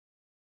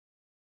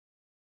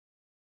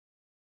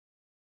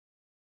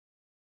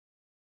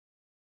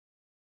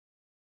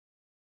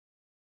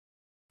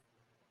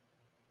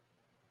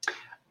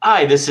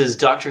Hi, this is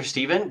Dr.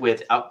 Steven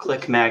with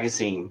Outclick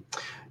Magazine.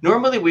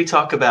 Normally we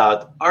talk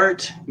about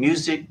art,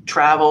 music,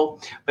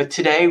 travel, but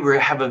today we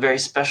have a very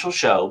special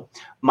show.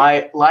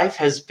 My life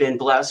has been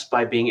blessed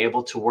by being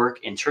able to work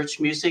in church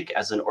music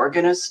as an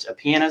organist, a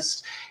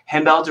pianist,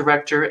 handbell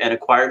director, and a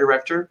choir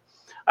director.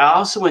 I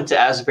also went to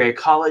Asbury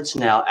College,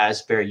 now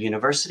Asbury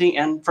University,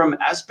 and from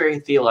Asbury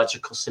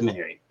Theological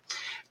Seminary.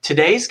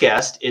 Today's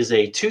guest is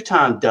a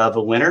two-time Dove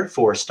winner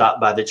for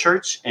Stop by the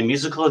Church and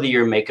Musical of the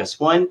Year Make Us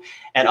One,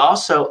 and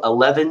also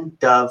 11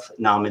 Dove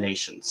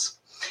nominations.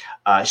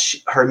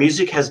 Her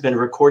music has been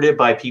recorded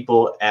by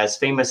people as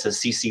famous as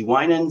CeCe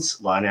Winans,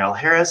 Lionel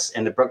Harris,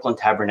 and the Brooklyn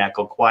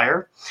Tabernacle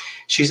Choir.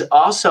 She's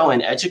also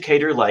an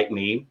educator like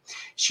me.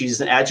 She's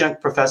an adjunct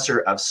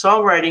professor of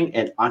songwriting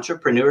and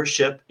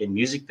entrepreneurship in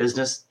music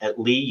business at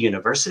Lee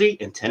University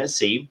in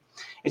Tennessee,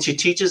 and she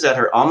teaches at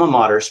her alma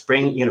mater,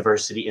 Spring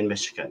University in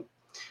Michigan.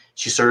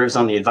 She serves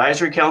on the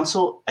advisory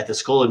council at the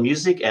School of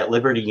Music at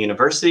Liberty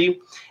University,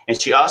 and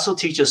she also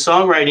teaches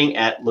songwriting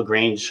at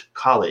LaGrange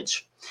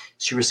College.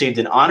 She received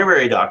an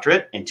honorary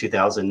doctorate in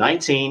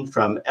 2019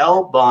 from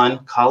L.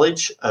 Bond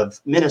College of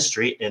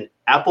Ministry in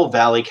Apple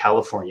Valley,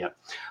 California.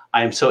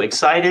 I am so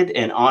excited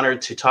and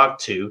honored to talk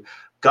to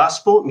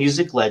gospel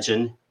music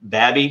legend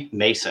Babbie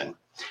Mason.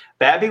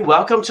 Babbie,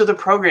 welcome to the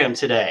program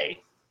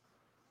today.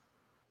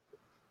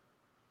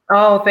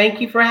 Oh,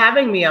 thank you for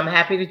having me. I'm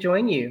happy to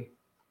join you.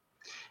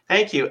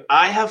 Thank you.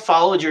 I have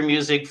followed your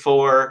music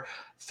for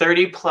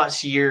 30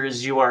 plus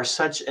years. You are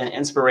such an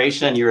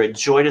inspiration and you're a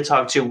joy to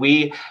talk to.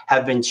 We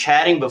have been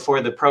chatting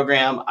before the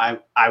program.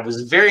 I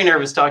was very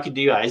nervous talking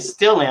to you. I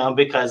still am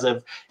because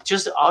of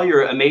just all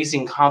your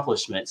amazing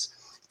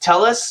accomplishments.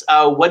 Tell us,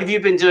 what have you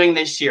been doing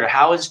this year?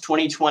 How is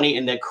 2020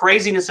 and the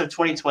craziness of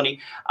 2020?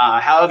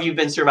 How have you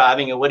been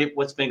surviving and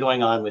what's been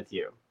going on with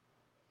you?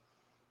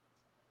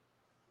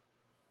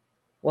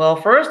 Well,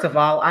 first of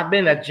all, I've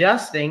been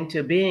adjusting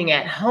to being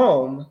at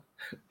home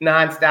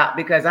nonstop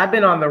because I've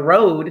been on the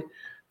road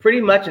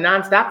pretty much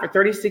nonstop for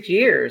 36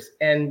 years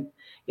and,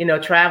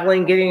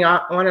 traveling, getting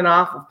on and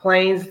off of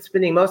planes,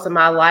 spending most of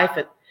my life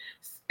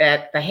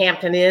at the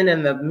Hampton Inn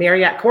and the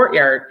Marriott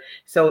Courtyard.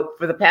 So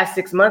for the past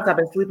 6 months, I've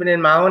been sleeping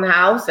in my own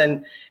house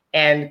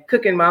and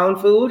cooking my own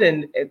food.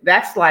 And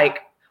that's like,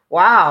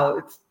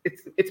 wow,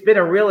 it's been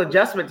a real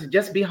adjustment to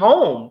just be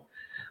home.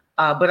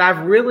 But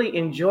I've really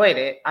enjoyed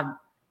it.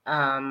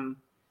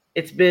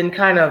 It's been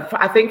kind of,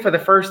 I think for the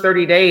first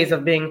 30 days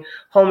of being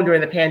home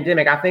during the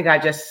pandemic, I think I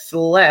just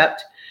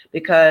slept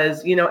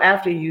because,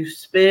 after you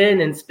spin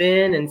and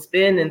spin and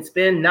spin and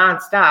spin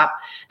nonstop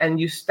and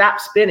you stop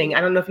spinning. I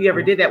don't know if you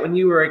ever did that when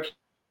you were a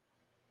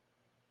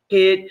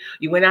kid.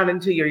 You went out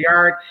into your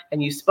yard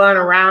and you spun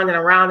around and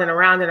around and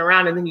around and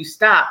around and then you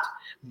stopped,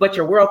 but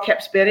your world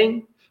kept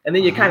spinning and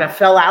then you kind of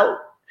fell out.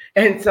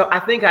 And so I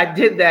think I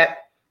did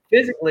that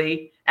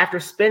physically after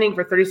spinning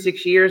for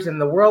 36 years and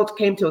the world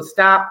came to a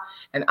stop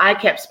and I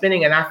kept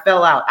spinning and I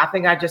fell out. I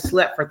think I just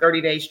slept for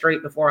 30 days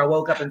straight before I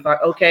woke up and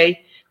thought,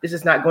 okay, this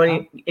is not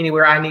going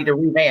anywhere. I need to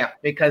revamp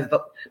because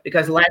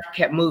life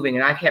kept moving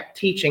and I kept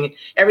teaching.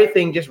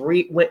 Everything just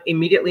went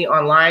immediately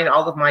online.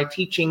 All of my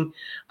teaching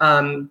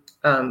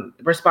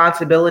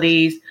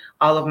responsibilities,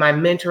 all of my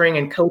mentoring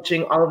and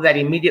coaching, all of that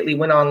immediately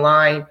went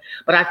online.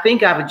 But I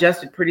think I've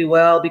adjusted pretty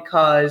well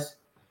because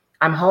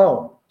I'm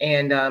home.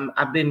 And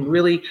I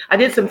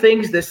did some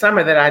things this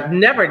summer that I've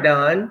never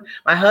done.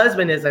 My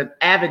husband is an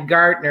avid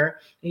gardener.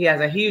 He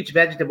has a huge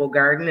vegetable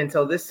garden. And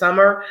so this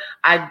summer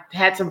I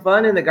had some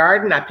fun in the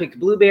garden. I picked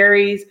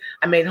blueberries.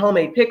 I made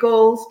homemade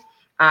pickles.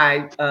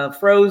 I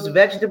froze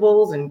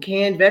vegetables and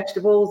canned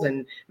vegetables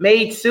and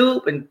made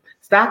soup and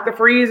stocked the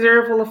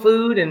freezer full of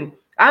food. And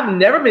I've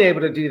never been able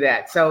to do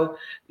that. So,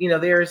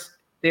 there is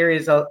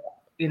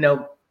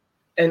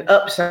an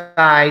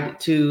upside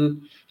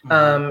to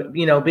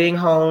being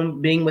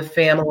home, being with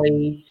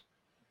family,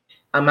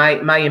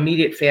 my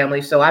immediate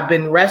family. So I've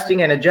been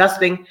resting and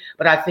adjusting,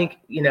 but I think,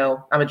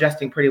 I'm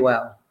adjusting pretty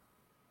well.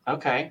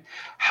 Okay.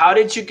 How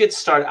did you get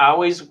started? I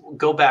always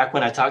go back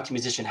when I talk to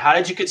musicians. How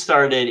did you get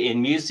started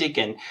in music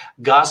and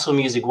gospel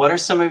music? What are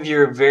some of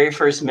your very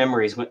first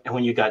memories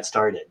when you got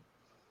started?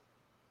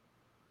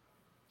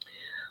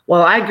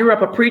 Well, I grew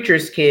up a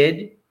preacher's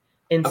kid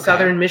in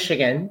Southern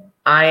Michigan.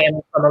 I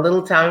am from a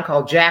little town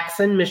called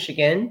Jackson,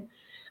 Michigan,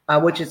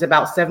 which is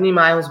about 70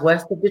 miles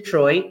west of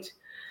Detroit.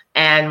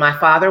 And my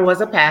father was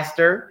a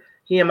pastor.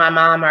 He and my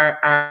mom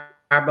are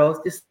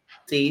both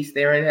deceased.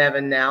 They're in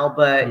heaven now.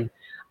 But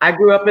I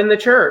grew up in the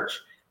church.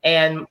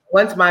 And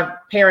once my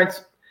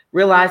parents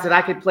realized that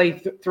I could play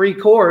three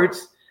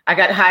chords, I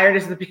got hired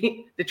as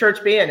the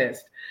church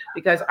pianist.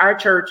 Because our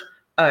church,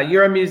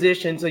 you're a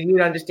musician, so you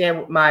would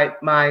understand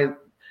my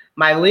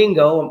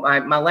lingo,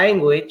 my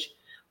language.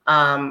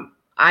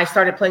 I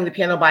started playing the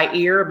piano by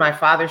ear. My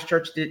father's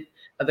church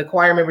the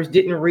choir members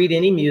didn't read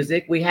any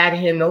music. We had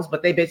hymnals,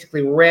 but they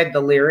basically read the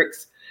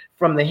lyrics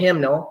from the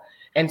hymnal.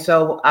 And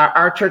so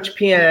our church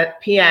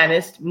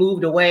pianist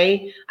moved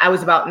away. I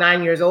was about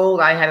 9 years old.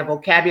 I had a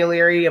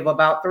vocabulary of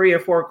about 3 or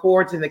 4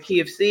 chords in the key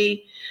of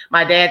C.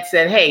 My dad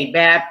said, "Hey,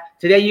 Bab,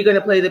 today you're going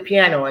to play the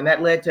piano. And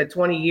that led to a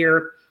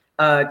 20-year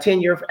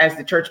tenure as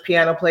the church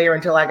piano player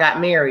until I got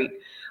married.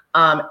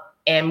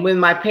 And when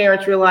my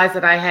parents realized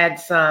that I had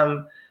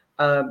some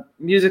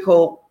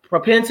musical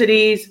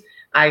propensities,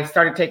 I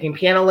started taking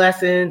piano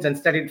lessons and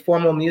studied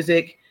formal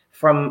music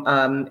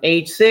from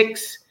age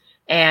 6.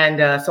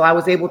 And so I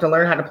was able to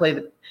learn how to play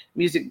the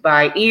music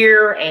by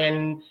ear,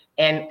 and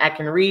I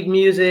can read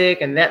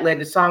music, and that led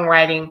to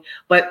songwriting.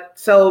 But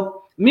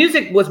so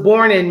music was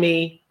born in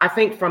me, I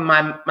think, from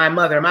my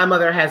mother. My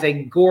mother has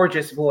a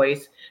gorgeous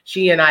voice.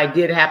 She and I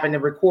did happen to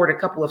record a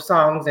couple of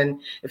songs.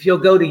 And if you'll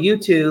go to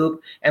YouTube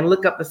and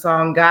look up the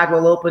song God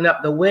Will Open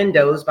Up the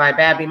Windows by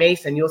Babbie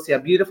Mason, you'll see a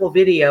beautiful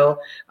video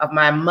of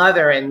my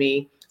mother and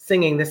me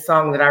singing this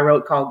song that I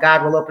wrote called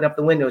God Will Open Up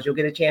the Windows. You'll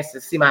get a chance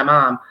to see my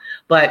mom.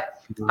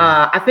 But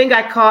I think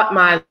I caught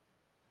my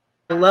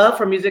love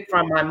for music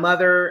from my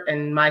mother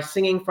and my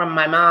singing from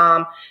my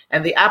mom,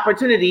 and the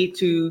opportunity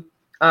to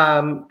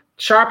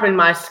sharpen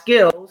my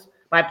skills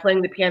by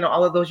playing the piano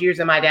all of those years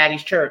in my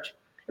daddy's church.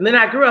 And then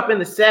I grew up in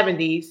the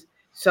 70s.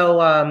 So,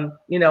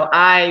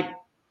 I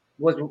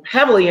was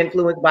heavily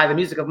influenced by the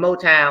music of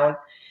Motown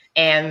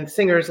and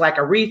singers like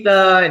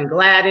Aretha and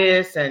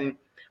Gladys and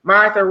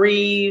Martha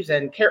Reeves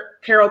and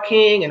Carole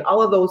King and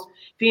all of those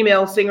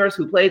female singers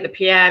who played the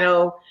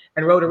piano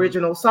and wrote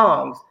original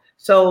songs.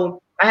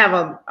 So I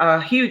have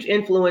a huge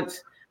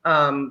influence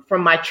from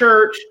my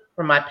church,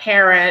 from my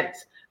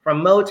parents,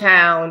 from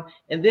Motown,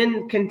 and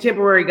then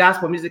contemporary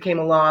gospel music came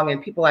along,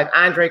 and people like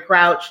Andre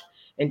Crouch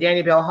and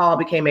Danny Bell Hall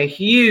became a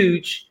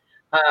huge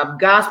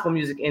gospel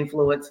music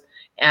influence.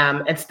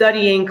 And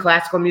studying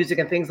classical music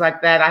and things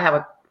like that, I have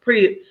a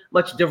pretty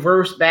much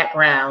diverse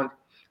background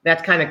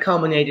that's kind of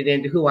culminated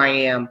into who I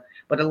am.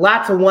 But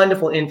lots of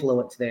wonderful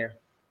influence there.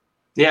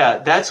 Yeah,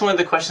 that's one of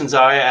the questions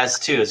I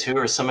ask too, is who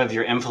are some of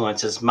your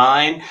influences?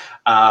 Mine,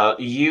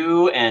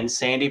 you and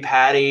Sandy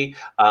Patty,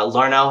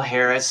 Larnell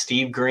Harris,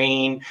 Steve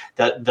Green,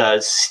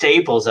 the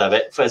staples of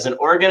it. As an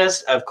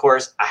organist, of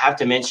course, I have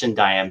to mention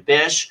Diane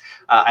Bish.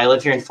 I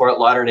live here in Fort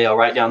Lauderdale,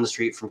 right down the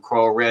street from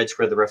Coral Ridge,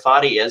 where the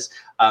Rafati is.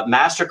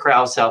 Master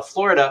Chorale South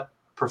Florida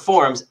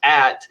performs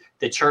at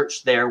the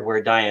church there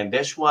where Diane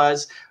Bish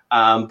was.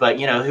 But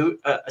who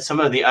some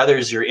of the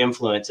others, your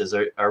influences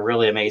are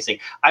really amazing.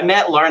 I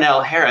met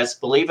Larnell Harris,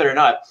 believe it or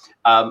not.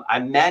 I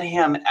met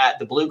him at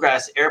the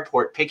Bluegrass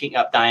Airport picking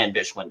up Diane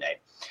Bish one day.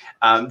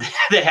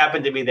 They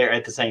happened to be there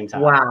at the same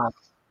time. Wow.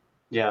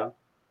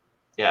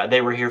 Yeah,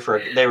 they were here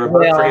for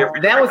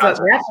that's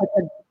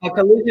a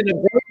collision of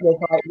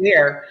greatness right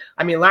there.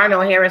 I mean,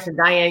 Larnell Harris and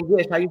Diane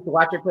Bish, I used to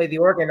watch her play the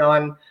organ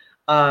on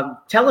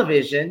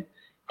television,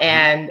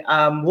 and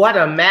what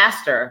a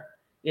master.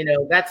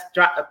 That's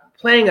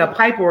playing a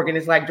pipe organ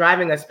is like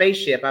driving a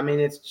spaceship. I mean,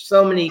 it's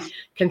so many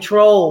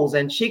controls,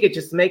 and she could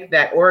just make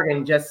that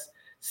organ just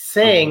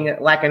sing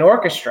like an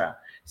orchestra.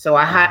 So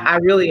I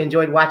really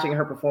enjoyed watching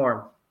her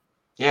perform.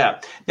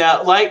 Yeah.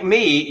 Now, like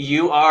me,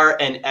 you are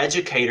an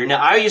educator. Now,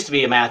 I used to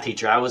be a math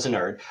teacher. I was a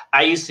nerd.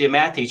 I used to be a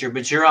math teacher,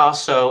 but you're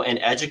also an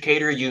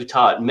educator. You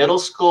taught middle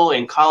school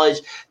and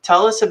college.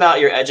 Tell us about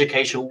your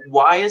education.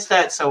 Why is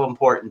that so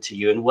important to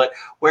you? And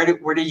where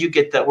did you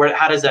get that?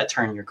 How does that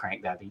turn your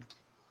crank, Babbie?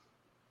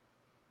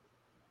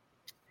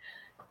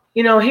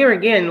 Here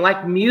again,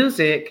 like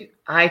music,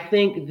 I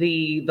think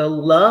the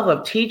love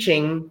of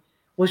teaching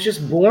was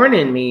just born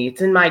in me.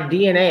 It's in my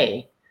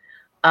DNA.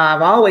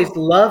 I've always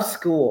loved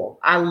school.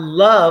 I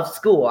love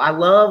school.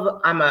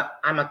 I'm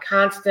a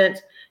constant,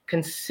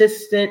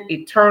 consistent,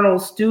 eternal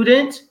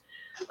student.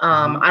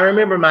 I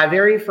remember my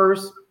very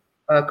first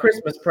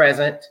Christmas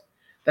present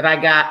that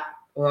I got.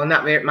 Well,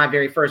 not my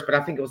very first, but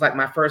I think it was like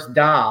my first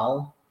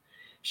doll.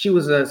 She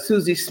was a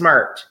Susie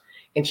Smart,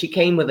 and she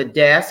came with a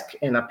desk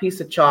and a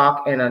piece of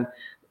chalk and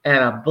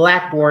a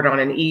blackboard on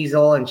an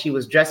easel, and she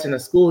was dressed in a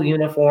school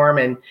uniform,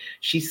 and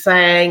she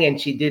sang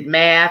and she did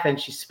math and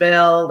she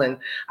spelled, and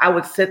I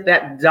would sit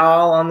that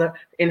doll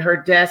in her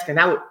desk, and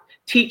I would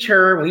teach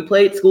her. We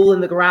played school in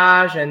the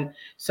garage. And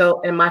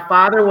my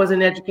father was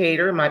an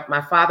educator.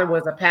 My father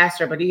was a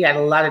pastor, but he had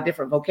a lot of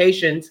different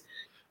vocations.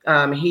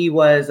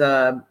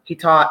 He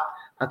taught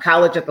I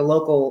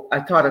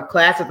taught a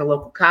class at the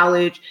local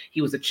college.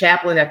 He was a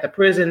chaplain at the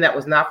prison that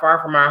was not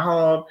far from our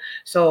home.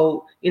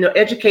 So,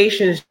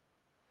 education is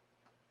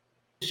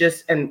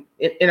just in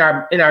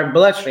our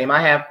bloodstream.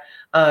 I'm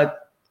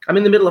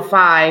in the middle of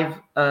 5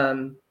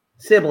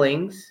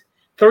 siblings.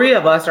 3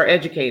 of us are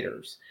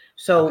educators.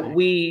 So okay.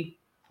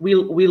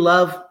 we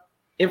love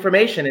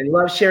information and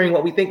love sharing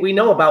what we think we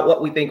know about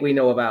what we think we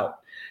know about.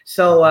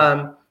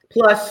 So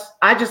plus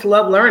I just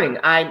love learning.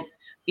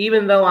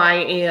 Even though I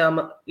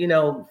am,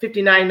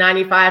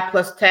 $59.95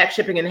 plus tax,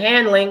 shipping, and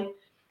handling,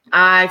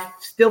 I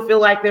still feel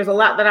like there's a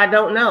lot that I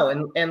don't know.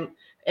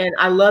 And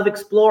I love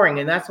exploring.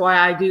 And that's why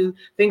I do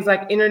things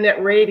like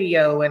internet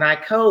radio, and I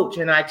coach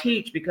and I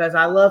teach, because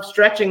I love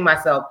stretching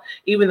myself,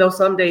 even though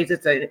some days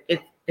it's an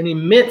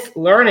immense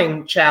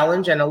learning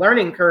challenge and a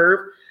learning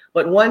curve.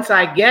 But once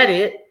I get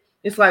it,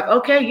 it's like,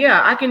 okay,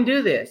 yeah, I can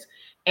do this.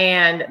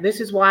 And this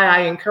is why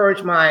I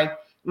encourage my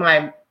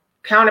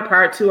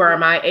counterparts who are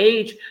my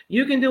age,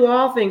 you can do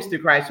all things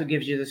through Christ who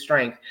gives you the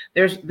strength.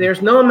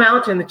 There's no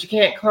mountain that you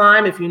can't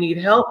climb. If you need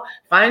help,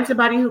 find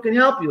somebody who can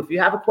help you. If you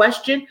have a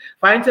question,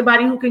 find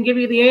somebody who can give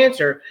you the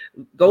answer.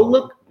 Go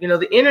look,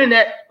 the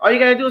internet, all you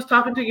got to do is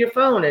talk into your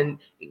phone and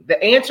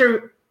the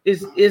answer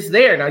is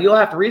there. Now you'll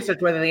have to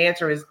research whether the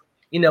answer is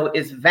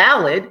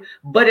valid,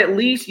 but at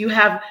least you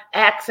have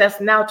access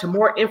now to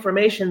more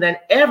information than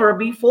ever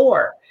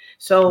before.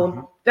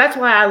 So that's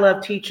why I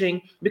love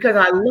teaching, because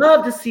I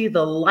love to see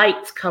the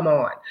lights come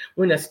on.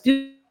 When a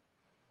student,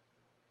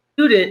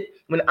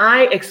 when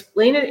I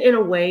explain it in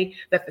a way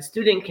that the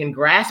student can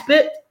grasp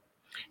it,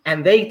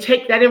 and they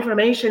take that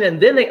information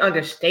and then they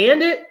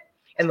understand it,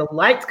 and the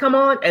lights come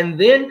on, and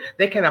then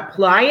they can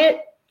apply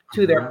it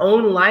to their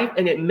own life,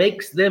 and it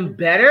makes them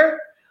better.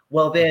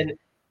 Well, then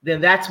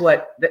that's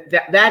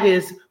that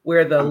is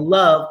where the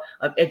love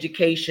of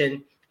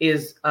education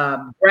is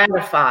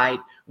gratified,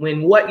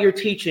 when what you're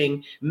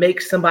teaching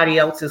makes somebody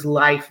else's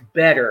life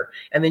better.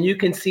 And then you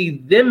can see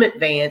them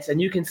advance, and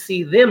you can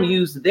see them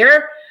use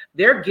their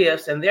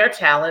gifts and their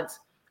talents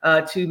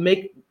to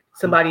make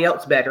somebody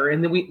else better.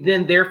 And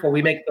then therefore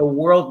we make the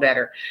world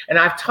better. And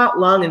I've taught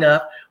long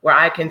enough where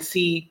I can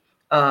see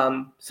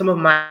some of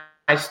my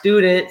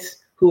students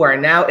who are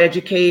now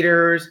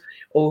educators,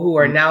 or who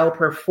are now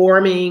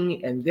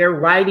performing, and they're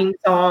writing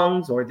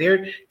songs, or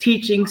they're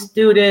teaching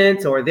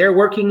students, or they're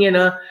working in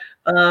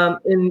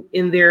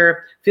in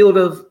their field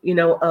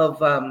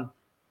of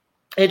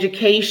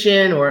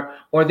education,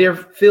 or their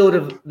field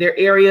of their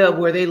area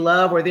where they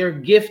love, or they're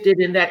gifted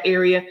in that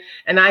area.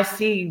 And I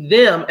see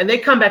them, and they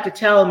come back to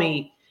tell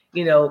me,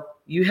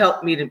 you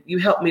helped me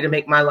to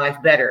make my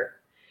life better.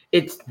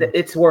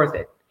 It's worth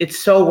it. It's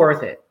so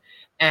worth it.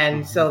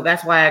 And so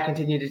that's why I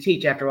continue to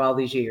teach after all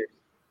these years.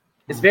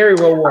 It's very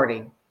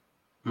rewarding.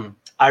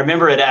 I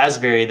remember at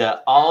Asbury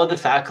that all of the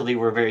faculty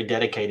were very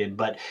dedicated,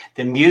 but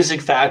the music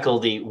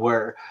faculty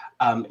were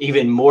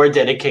even more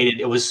dedicated.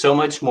 It was so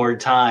much more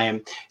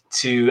time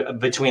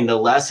between the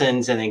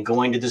lessons and then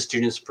going to the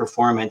students'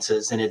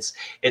 performances. And it's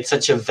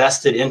such a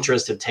vested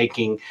interest of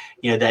taking,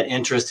 that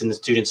interest in the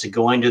students and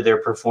going to their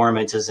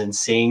performances and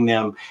seeing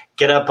them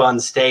get up on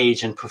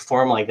stage and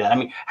perform like that. I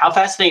mean, how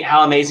fascinating,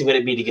 how amazing would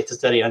it be to get to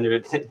study under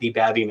the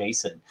Babbie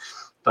Mason?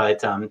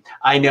 But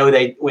I know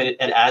that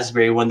at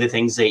Asbury, one of the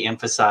things they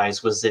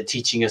emphasized was that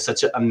teaching is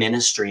such a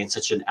ministry and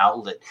such an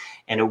outlet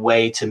and a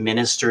way to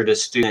minister to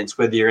students,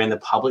 whether you're in the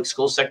public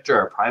school sector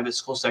or private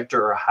school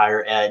sector or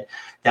higher ed.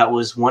 That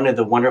was one of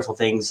the wonderful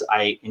things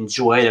I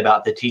enjoyed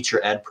about the teacher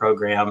ed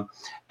program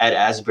at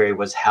Asbury,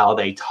 was how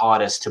they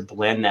taught us to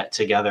blend that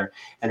together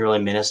and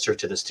really minister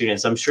to the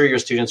students. I'm sure your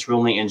students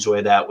really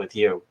enjoy that with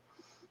you.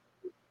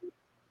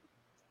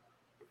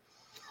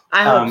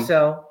 I hope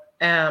so.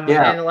 And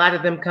a lot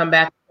of them come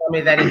back and tell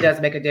me that it does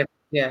make a difference.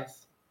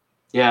 Yes.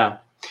 Yeah.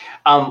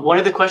 One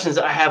of the questions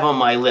I have on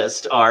my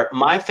list are,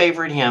 my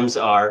favorite hymns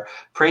are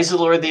Praise the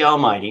Lord the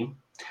Almighty,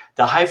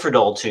 the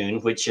Heiferdal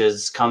tune, which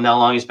is Come Thou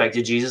Long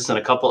Expected Jesus, and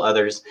a couple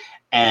others,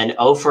 and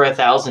Oh for a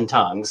Thousand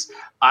Tongues.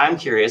 I'm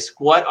curious,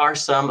 what are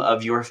some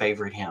of your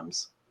favorite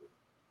hymns?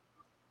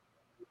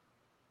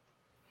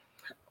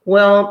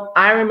 Well,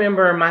 I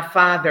remember my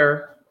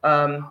father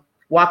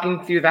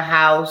walking through the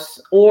house,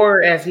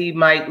 or as he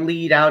might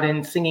lead out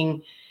and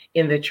singing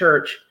in the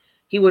church,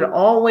 he would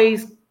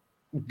always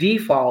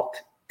default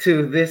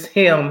to this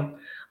hymn,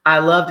 I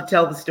Love to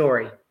Tell the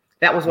Story.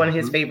 That was one of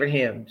his favorite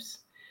hymns.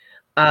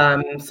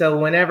 So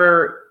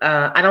whenever,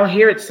 I don't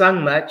hear it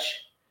sung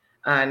much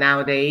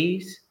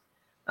nowadays,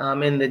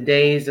 in the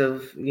days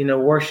of,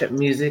 worship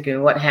music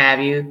and what have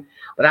you,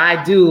 but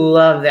I do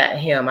love that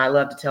hymn, I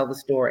Love to Tell the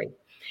Story.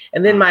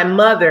 And then my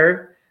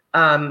mother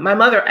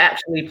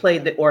actually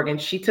played the organ.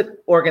 She took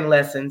organ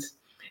lessons,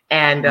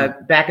 and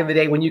back in the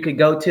day when you could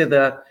go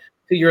to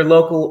your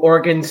local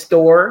organ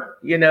store,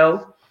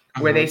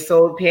 where they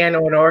sold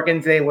piano and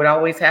organs, they would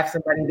always have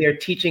somebody there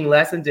teaching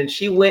lessons. And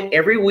she went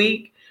every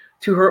week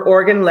to her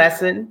organ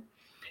lesson,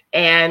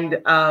 and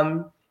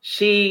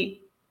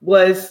she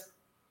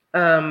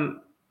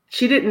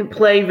didn't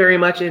play very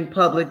much in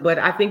public, but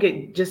I think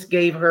it just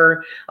gave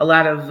her a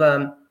lot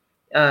of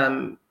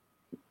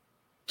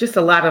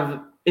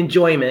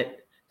enjoyment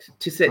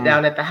to sit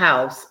down at the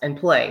house and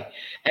play.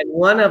 And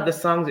one of the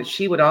songs that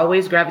she would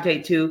always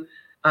gravitate to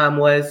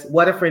was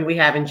What a Friend We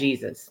Have in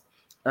Jesus,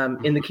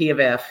 in the key of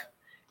F.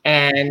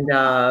 And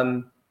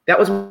that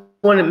was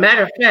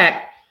matter of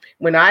fact,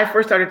 when I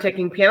first started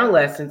taking piano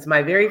lessons,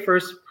 my very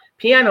first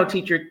piano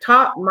teacher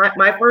taught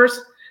my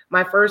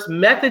first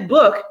method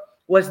book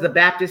was the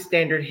Baptist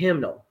Standard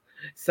Hymnal.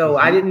 So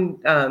I didn't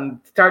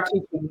start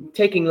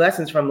taking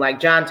lessons from like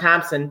John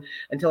Thompson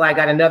until I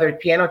got another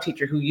piano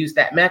teacher who used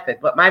that method.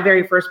 But my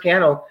very first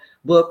piano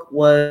book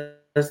was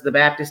the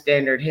Baptist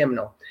Standard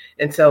Hymnal.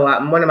 And so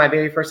one of my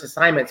very first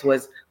assignments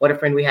was What a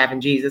Friend We Have in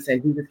Jesus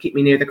and Jesus Keep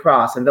Me Near the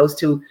Cross. And those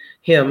two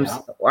hymns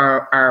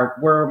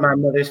were my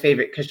mother's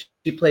favorite because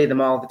she played them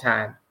all the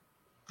time.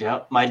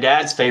 Yeah, my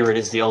dad's favorite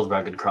is the Old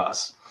Rugged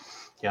Cross.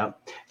 Yeah.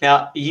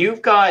 Now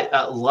you've got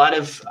a lot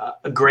of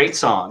great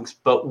songs,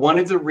 but one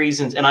of the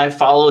reasons, and I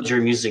followed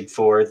your music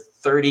for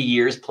 30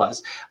 years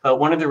plus, but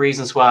one of the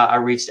reasons why I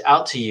reached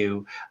out to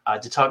you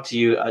to talk to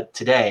you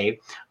today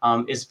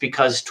is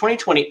because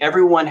 2020,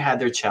 everyone had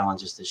their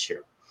challenges this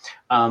year.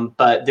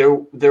 But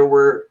there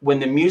were, when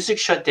the music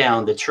shut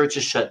down, the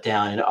churches shut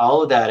down, and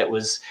all of that,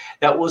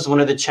 that was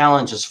one of the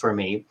challenges for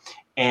me.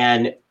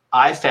 And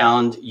I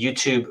found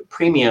YouTube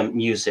Premium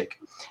Music,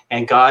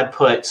 and God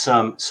put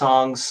some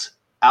songs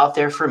out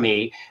there for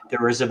me. There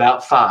was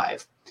about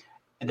 5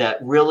 that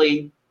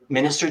really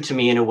ministered to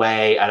me in a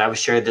way, and I've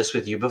shared this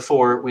with you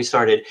before we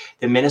started,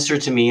 that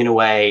ministered to me in a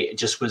way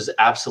just was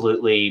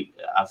absolutely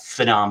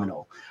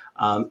phenomenal.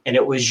 And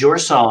it was your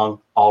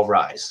song, All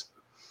Rise.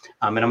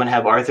 And I'm going to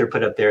have Arthur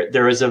put up there.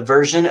 There is a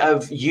version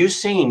of you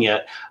singing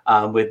it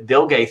with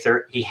Bill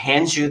Gaither. He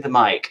hands you the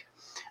mic.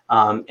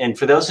 And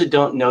for those who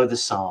don't know the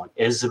song,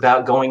 it is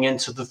about going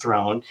into the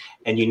throne,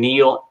 and you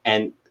kneel,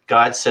 and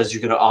God says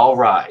you're going to all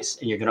rise,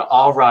 and you're going to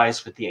all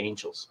rise with the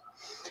angels.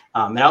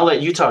 And I'll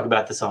let you talk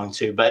about the song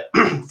too. But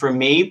for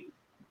me,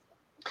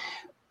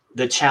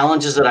 the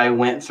challenges that I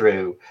went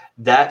through,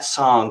 that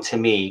song to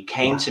me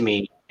came to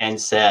me and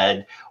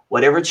said,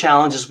 whatever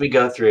challenges we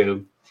go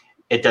through,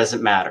 it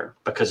doesn't matter,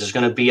 because there's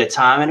going to be a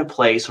time and a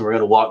place when we're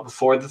going to walk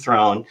before the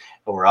throne,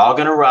 and we're all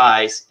going to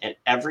rise, and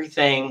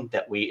everything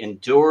that we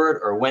endured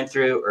or went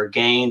through or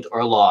gained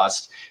or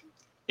lost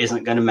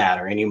isn't going to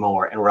matter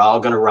anymore, and we're all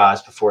going to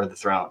rise before the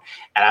throne.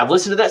 And I've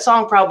listened to that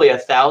song probably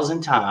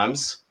 1,000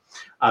 times.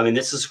 And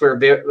this is where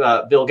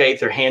Bill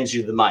Gaither hands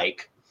you the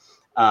mic.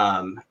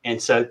 And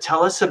so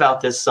tell us about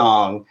this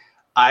song.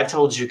 I've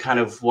told you kind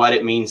of what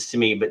it means to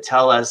me, but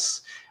tell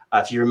us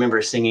if you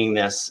remember singing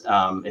this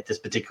at this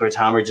particular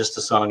time, or just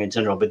a song in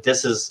general. But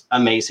this is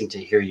amazing to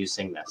hear you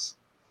sing this.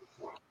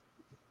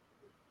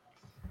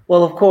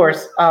 Well, of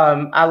course,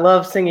 I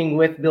love singing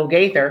with Bill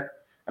Gaither.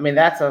 I mean,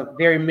 that's a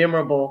very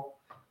memorable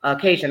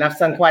occasion. I've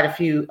sung quite a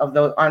few of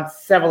those on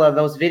several of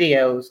those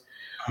videos.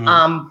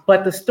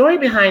 But the story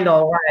behind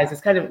All Rise is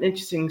kind of an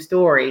interesting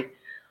story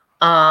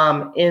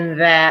in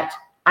that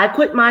I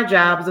quit my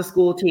job as a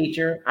school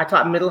teacher. I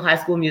taught middle high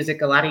school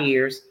music a lot of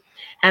years.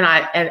 And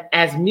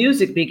as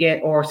music began,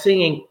 or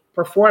singing,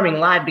 performing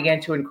live began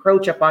to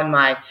encroach upon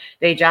my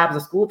day job as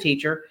a school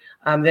teacher,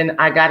 then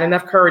I got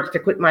enough courage to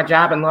quit my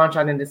job and launch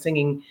on into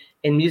singing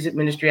in music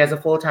ministry as a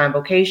full-time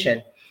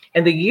vocation.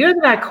 And the year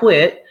that I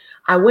quit,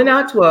 I went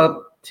out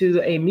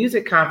to a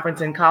music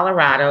conference in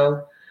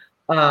Colorado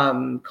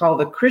called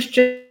the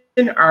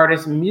Christian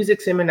Artist Music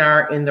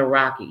Seminar in the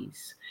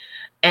Rockies.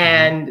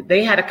 And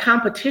they had a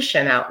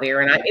competition out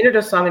there, and I entered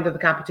a song into the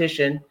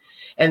competition.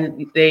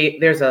 And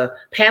there's a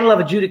panel of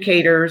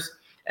adjudicators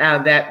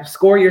that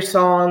score your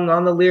song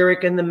on the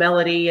lyric and the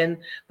melody. And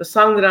the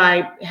song that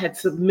I had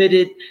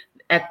submitted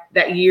at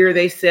that year,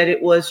 they said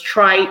it was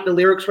trite. The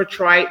lyrics were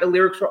trite. The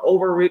lyrics were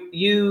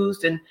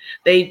overused, and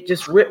they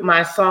just ripped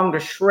my song to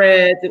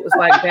shreds. It was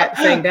like that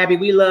saying, "Babbie,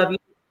 we love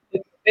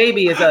you.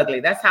 Baby is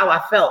ugly." That's how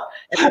I felt.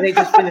 And so they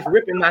just finished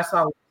ripping my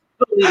song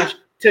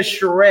to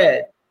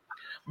shred.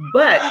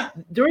 But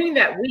during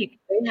that week,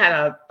 they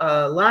had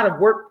a lot of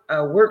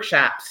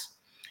workshops.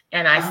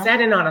 And I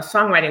sat in on a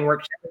songwriting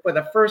workshop. For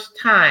the first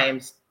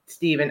time,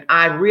 Stephen,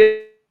 I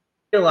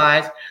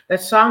realized that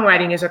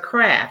songwriting is a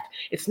craft.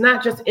 It's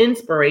not just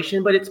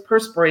inspiration, but it's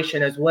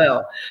perspiration as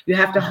well. You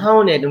have to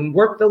hone it and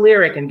work the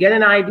lyric and get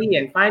an idea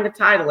and find a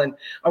title and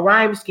a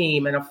rhyme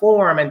scheme and a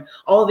form and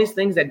all these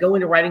things that go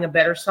into writing a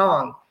better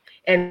song.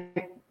 And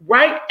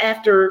right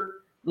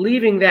after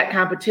leaving that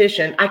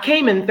competition, I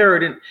came in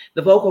third in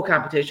the vocal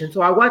competition.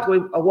 So I walked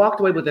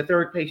away with the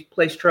third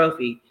place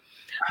trophy.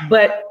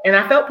 And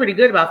I felt pretty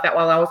good about that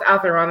while I was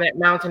out there on that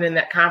mountain in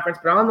that conference.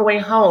 But on the way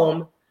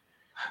home,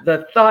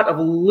 the thought of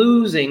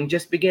losing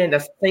just began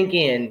to sink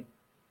in.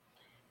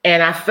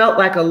 And I felt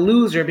like a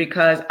loser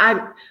because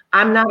I'm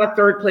not a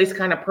third place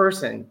kind of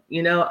person.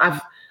 You know,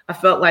 I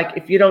felt like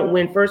if you don't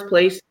win first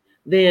place,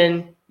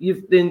 then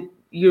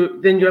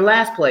you're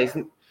last place.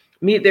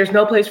 There's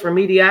no place for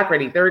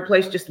mediocrity. Third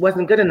place just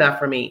wasn't good enough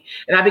for me.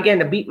 And I began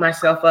to beat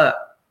myself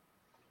up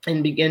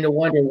and begin to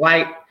wonder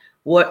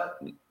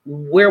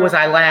where was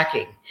I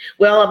lacking?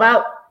 Well,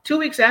 about 2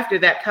 weeks after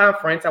that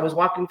conference, I was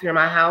walking through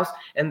my house,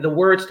 and the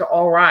words to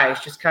All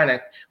Rise just kind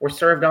of were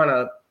served on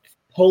a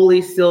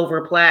holy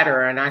silver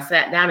platter. And I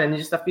sat down, and in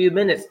just a few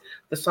minutes,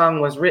 the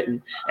song was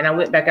written. And I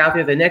went back out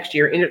there the next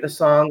year, entered the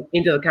song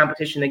into the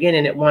competition again,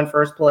 and it won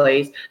first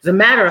place. As a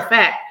matter of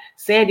fact,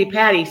 Sandy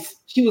Patty,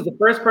 she was the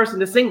first person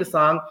to sing the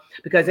song,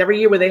 because every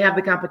year when they have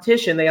the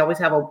competition, they always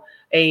have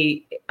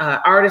a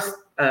artist,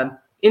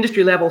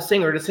 industry level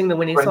singer to sing the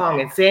winning song.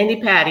 And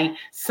Sandy Patty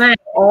sang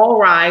All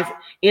Rise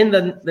in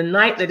the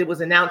night that it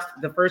was announced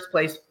the first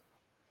place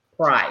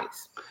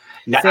prize.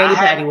 Now, Sandy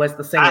Patty was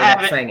the singer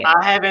that sang it.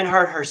 I haven't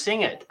heard her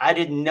sing it. I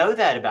didn't know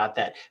that about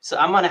that. So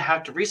I'm going to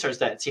have to research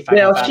that and see if I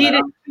can find she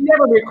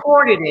never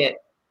recorded it.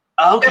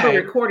 Okay. She never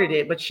recorded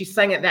it, but she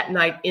sang it that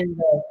night in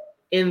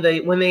the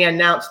when they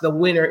announced the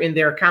winner in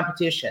their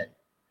competition.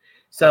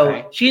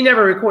 So she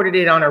never recorded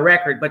it on a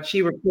record, but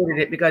she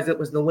recorded it because it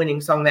was the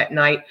winning song that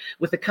night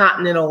with the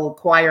Continental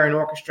Choir and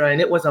Orchestra, and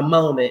it was a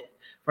moment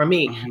for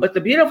me. Mm-hmm. But the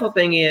beautiful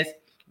thing is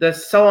the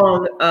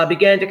song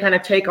began to kind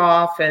of take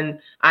off, and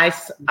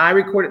I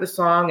recorded the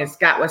song, and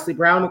Scott Wesley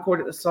Brown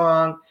recorded the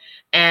song,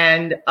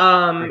 and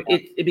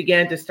it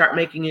began to start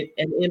making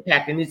an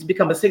impact, and it's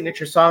become a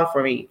signature song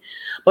for me.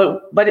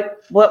 But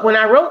when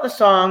I wrote the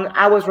song,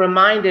 I was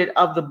reminded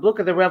of the book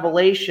of the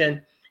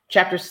Revelation,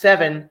 chapter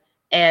 7.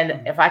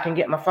 And if I can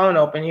get my phone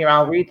open here,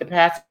 I'll read the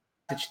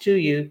passage to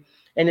you.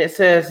 And it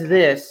says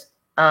this,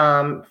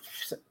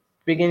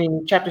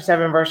 beginning chapter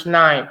 7, verse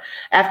 9.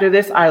 After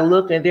this, I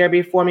looked, and there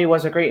before me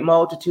was a great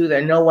multitude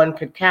that no one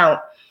could count,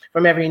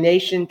 from every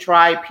nation,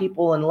 tribe,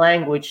 people, and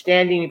language,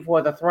 standing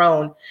before the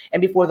throne and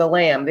before the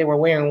Lamb. They were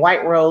wearing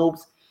white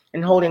robes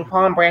and holding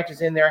palm branches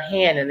in their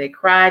hand, and they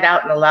cried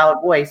out in a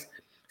loud voice,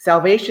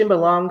 "Salvation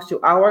belongs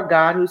to our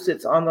God who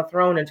sits on the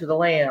throne and to the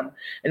Lamb."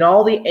 And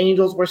all the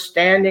angels were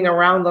standing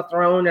around the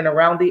throne and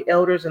around the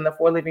elders and the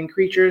four living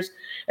creatures.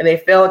 And they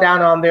fell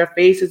down on their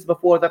faces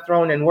before the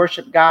throne and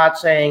worshiped God,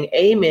 saying,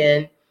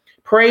 "Amen.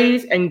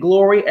 Praise and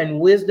glory and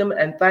wisdom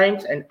and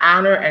thanks and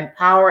honor and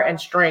power and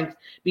strength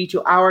be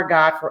to our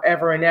God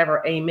forever and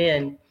ever.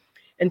 Amen."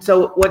 And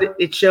so what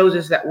it shows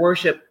us that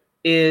worship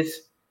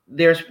is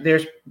there's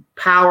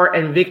power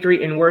and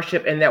victory in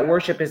worship, and that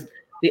worship is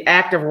the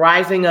act of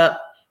rising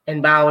up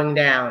and bowing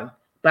down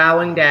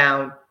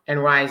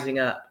and rising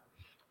up.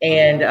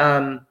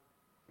 And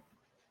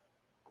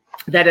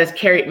that has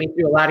carried me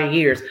through a lot of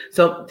years.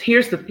 So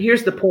here's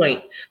the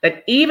point,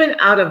 that even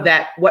out of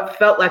that, what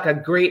felt like a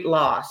great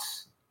loss,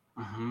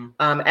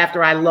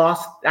 after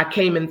I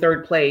came in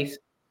third place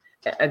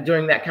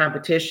during that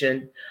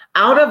competition.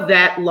 Out of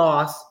that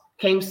loss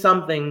came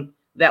something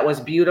that was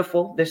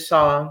beautiful, this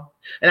song.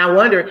 And I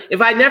wonder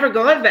if I never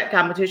gone to that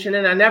competition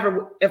and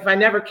if I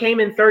never came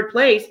in third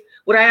place,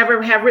 would I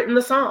ever have written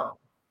the song?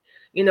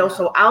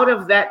 So out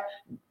of that,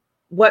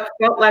 what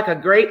felt like a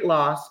great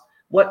loss,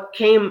 what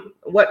came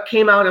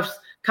out of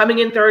coming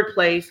in third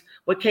place,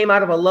 what came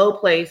out of a low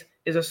place,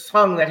 is a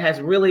song that has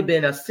really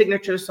been a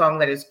signature song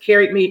that has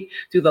carried me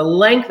through the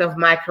length of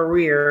my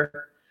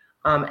career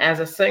as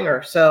a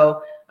singer.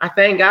 So I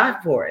thank God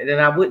for it, and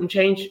I wouldn't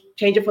change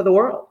it for the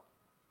world.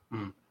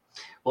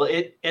 Well,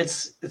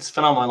 it's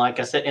phenomenal. Like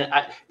I said, and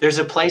there's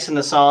a place in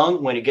the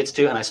song when it gets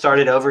to, and I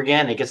started over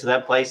again. It gets to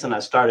that place, and I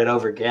started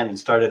over again and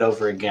started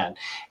over again.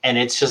 And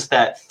it's just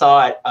that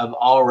thought of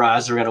all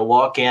rise. We're going to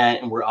walk in,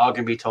 and we're all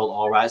going to be told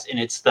all rise. And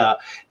it's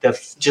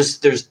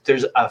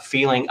there's a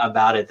feeling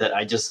about it that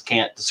I just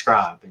can't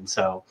describe. And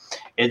so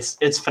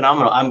it's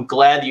phenomenal. I'm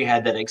glad you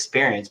had that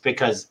experience,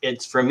 because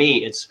for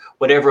me, it's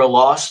whatever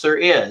loss there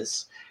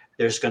is,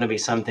 there's going to be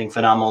something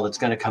phenomenal that's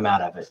going to come out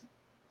of it.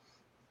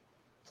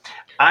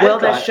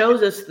 That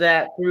shows us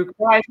that through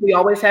Christ, we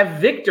always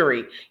have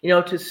victory.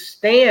 To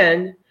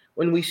stand,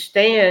 when we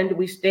stand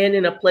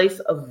in a place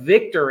of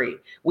victory.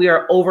 We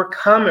are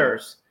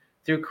overcomers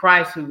through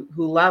Christ who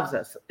loves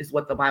us, is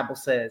what the Bible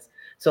says.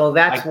 So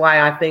that's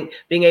why I think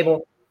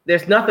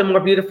there's nothing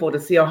more beautiful to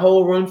see a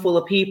whole room full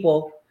of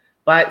people,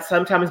 but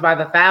sometimes by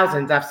the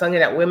thousands. I've sung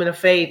it at Women of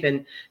Faith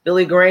and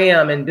Billy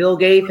Graham and Bill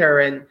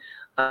Gaither, and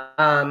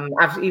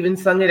I've even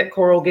sung it at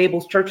Coral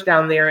Gables Church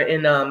down there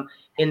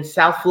in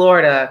South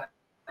Florida.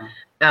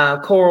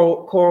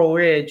 Coral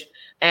Ridge,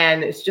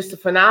 and it's just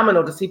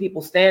phenomenal to see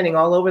people standing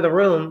all over the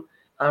room,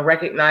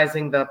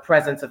 recognizing the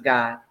presence of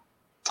God.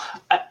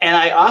 And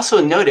I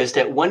also noticed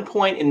at one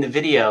point in the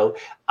video,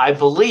 I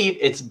believe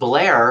it's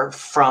Blair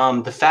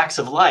from The Facts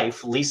of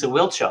Life, Lisa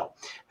Wiltshire,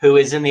 who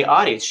is in the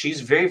audience. She's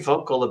very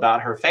vocal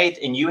about her faith,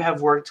 and you have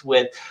worked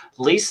with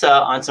Lisa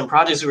on some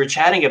projects. We were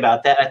chatting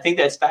about that. I think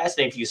that's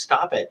fascinating if you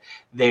stop it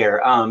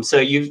there. So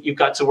you've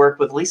got to work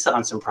with Lisa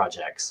on some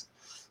projects.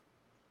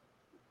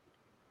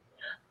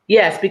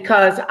 Yes,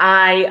 because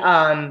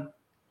I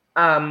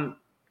am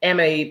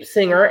a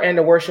singer and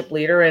a worship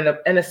leader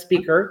and a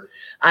speaker.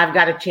 I've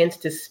got a chance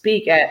to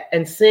speak at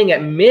and sing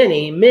at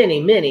many,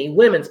 many, many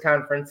women's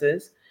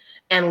conferences.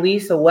 And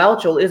Lisa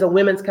Welchel is a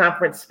women's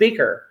conference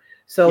speaker.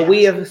 So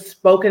we have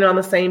spoken on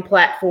the same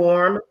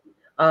platform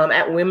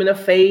at Women of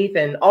Faith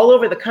and all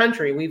over the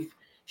country. We've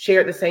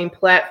shared the same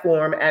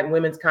platform at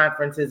women's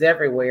conferences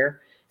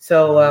everywhere.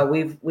 So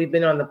we've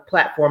been on the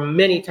platform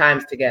many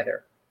times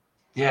together.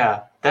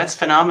 Yeah, that's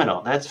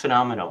phenomenal. That's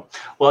phenomenal.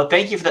 Well,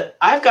 thank you for that.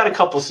 I've got a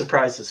couple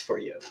surprises for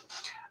you.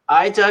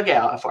 I dug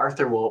out, if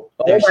Arthur will,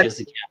 there she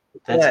is again.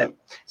 That's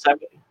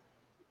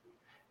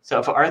so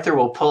if Arthur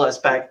will pull us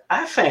back,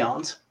 I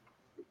found,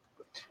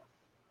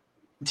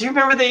 do you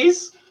remember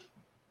these?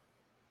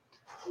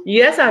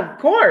 Yes, of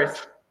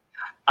course.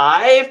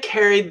 I've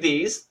carried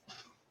these.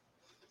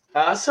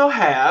 I also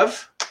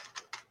have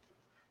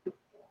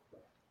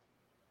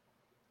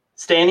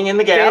Standing in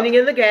the Gap. Standing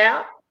in the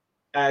Gap.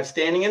 I have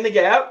Standing in the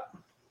Gap.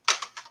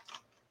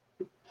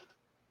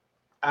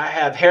 I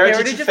have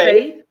Heritage of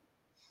Faith.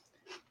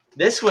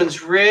 This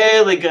one's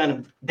really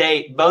going to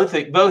date both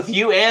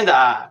you and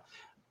I.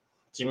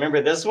 Do you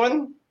remember this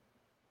one?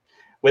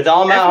 With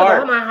All My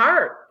Heart. With All My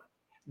Heart.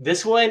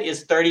 This one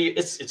is 30.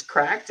 It's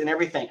cracked and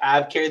everything.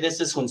 I've carried this.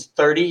 This one's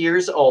 30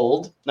 years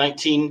old,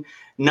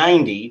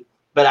 1990.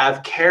 But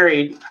I've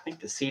carried. I think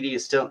the CD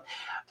is still.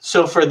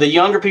 So for the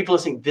younger people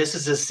listening, this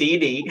is a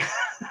CD.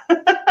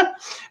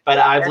 But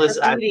I've That's a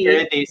listened. I've CD,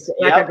 carried these.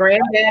 like a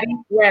granddaddy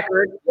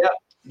record. Yep.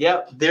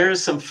 Yep.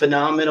 There's some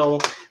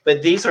phenomenal.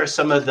 But these are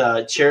some of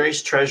the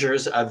cherished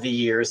treasures of the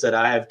years that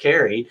I have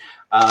carried.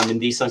 And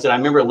these songs that I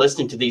remember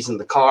listening to these in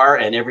the car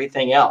and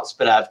everything else.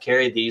 But I've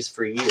carried these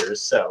for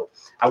years. So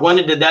I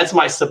wanted to. That's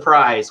my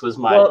surprise. Was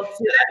my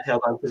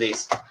held on to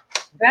these.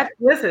 That's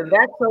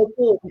so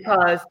cool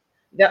because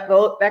that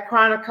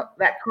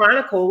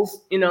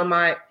chronicles, you know,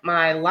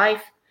 my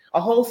life,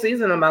 a whole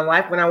season of my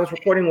life when I was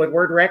recording with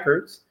Word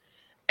Records,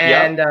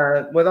 and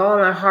With All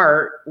My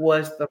Heart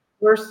was the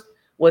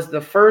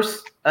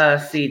first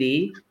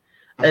CD,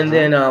 and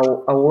then A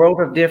World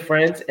of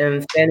Difference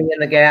and Standing in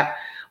the Gap.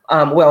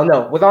 Well,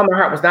 no, With All My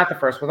Heart was not the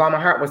first. With All My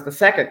Heart was the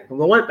second.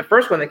 The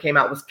first one that came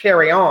out was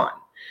Carry On.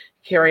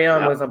 Carry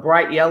On was a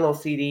bright yellow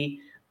CD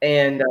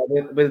and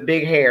with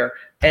big hair,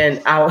 and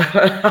I'll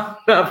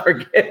not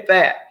forget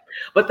that.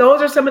 But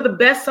those are some of the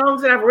best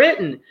songs that I've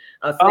written.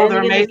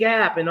 Standing in the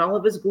Gap in all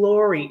of its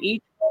glory,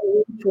 each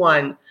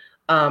one.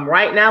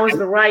 Right Now Is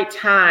the Right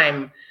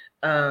Time.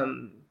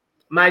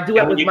 My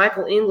duet with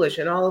Michael English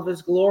in all of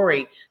his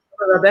glory.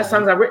 One of the best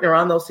songs I've written are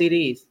on those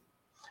CDs.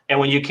 And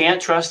when you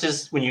can't trace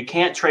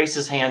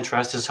his hand,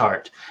 trust his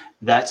heart.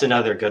 That's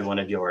another good one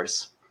of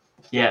yours.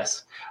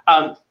 Yes.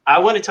 I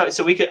want to talk.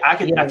 So I feel like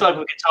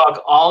we could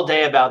talk all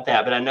day about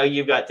that, but I know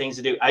you've got things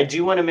to do. I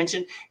do want to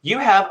mention you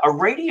have a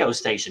radio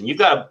station. You've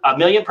got a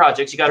million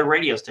projects. You got a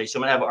radio station.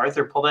 I'm going to have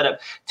Arthur pull that up.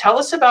 Tell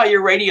us about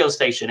your radio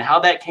station, how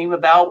that came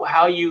about,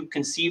 how you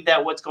conceived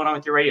that, what's going on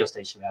with your radio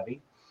station, Babbie.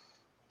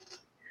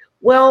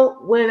 Well,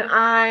 when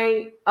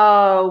I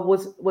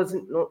was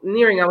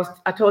nearing,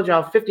 I told you I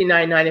was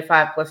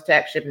 $59.95 plus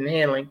tax, shipping, and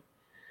handling.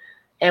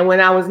 And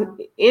when I was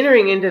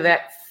entering into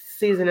that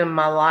season in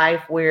my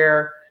life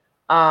where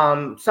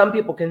some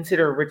people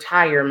consider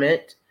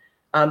retirement,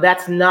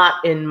 that's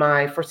not in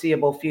my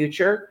foreseeable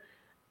future.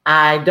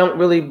 I don't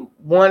really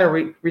want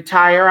to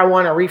retire. I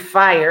want to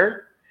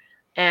refire,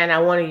 and I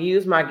want to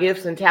use my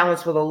gifts and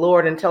talents for the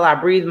Lord until I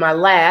breathe my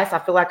last. I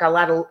feel like I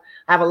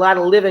have a lot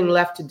of living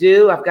left to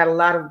do. I've got a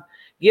lot of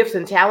gifts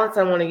and talents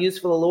I want to use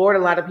for the Lord, a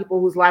lot of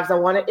people whose lives I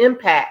want to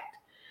impact.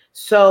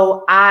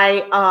 So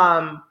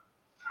I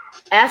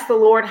asked the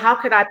Lord, how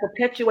could I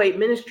perpetuate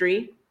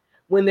ministry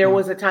when there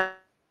was a time,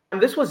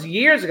 this was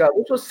years ago,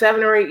 this was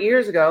 7 or 8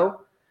 years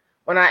ago,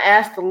 when I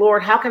asked the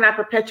Lord, how can I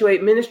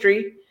perpetuate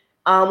ministry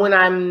when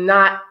I'm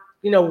not,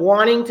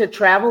 wanting to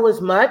travel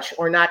as much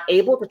or not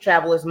able to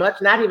travel as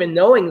much, not even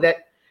knowing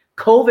that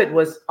COVID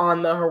was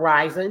on the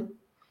horizon.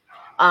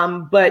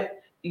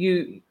 But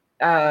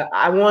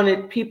I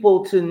wanted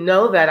people to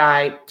know that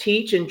I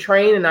teach and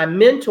train and I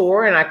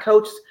mentor and I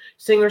coach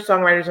singers,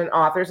 songwriters, and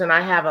authors. And I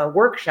have a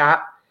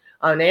workshop,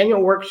 an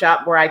annual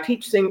workshop where I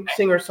teach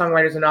singers,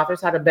 songwriters, and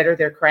authors how to better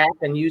their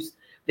craft and use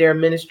their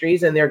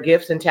ministries and their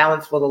gifts and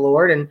talents for the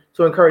Lord and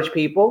to encourage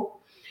people.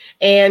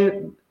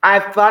 And I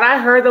thought I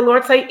heard the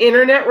Lord say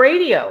internet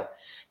radio.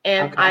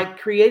 And I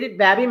created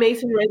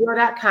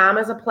BabbieMasonRadio.com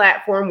as a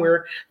platform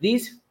where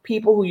these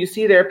people who you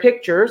see their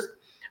pictures,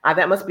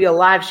 that must be a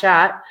live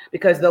shot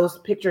because those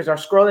pictures are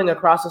scrolling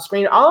across the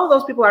screen. All of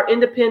those people are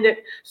independent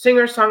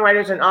singers,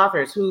 songwriters, and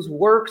authors whose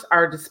works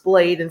are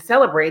displayed and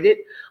celebrated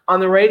on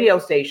the radio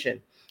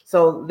station.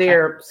 So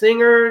they're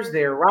singers,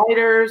 they're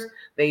writers,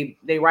 they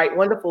write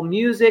wonderful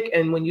music.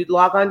 And when you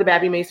log on to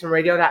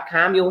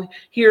BabbieMasonRadio.com, you'll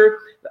hear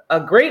a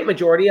great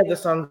majority of the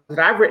songs that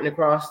I've written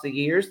across the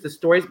years, the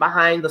stories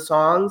behind the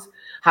songs,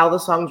 how the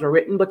songs were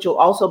written. But you'll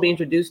also be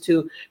introduced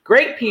to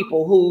great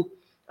people who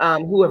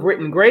have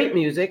written great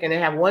music and they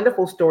have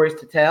wonderful stories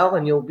to tell,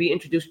 and you'll be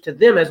introduced to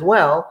them as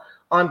well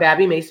on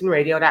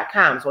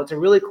BabbieMasonRadio.com. So it's a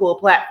really cool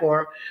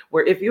platform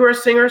where if you're a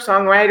singer,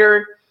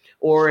 songwriter,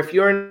 or if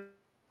you're an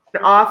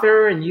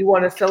author and you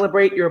want to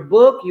celebrate your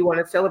book, you want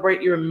to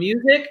celebrate your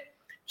music,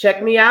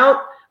 check me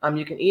out.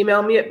 You can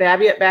email me at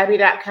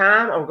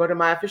Babbie@Babbie.com or go to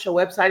my official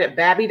website at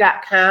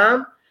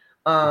Babbie.com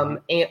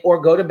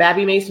or go to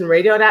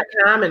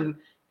BabbieMasonRadio.com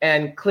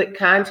and click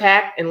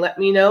contact and let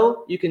me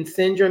know. You can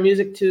send your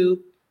music to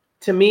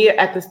me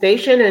at the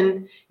station,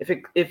 and if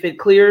it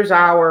clears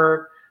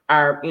our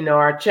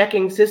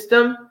checking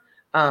system,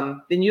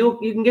 then you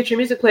can get your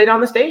music played on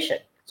the station.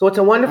 So it's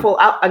a wonderful,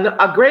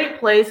 a great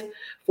place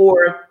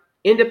for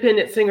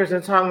independent singers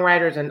and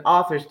songwriters and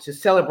authors to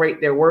celebrate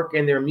their work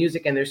and their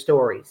music and their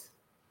stories.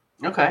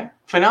 Okay,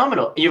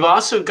 phenomenal. You've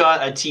also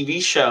got a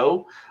TV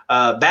show,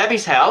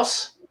 Babbie's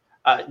House.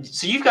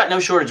 So you've got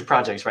no shortage of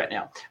projects right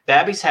now.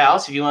 Babbie's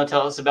House, if you want to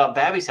tell us about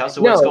Babbie's House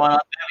and what's going on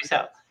at Babbie's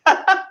House.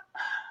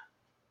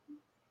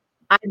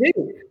 I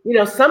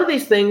do. Some of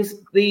these things,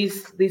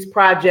 these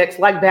projects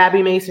like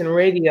Babbie Mason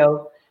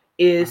Radio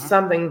is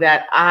something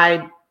that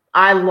I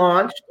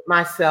launched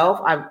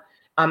myself.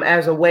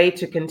 As a way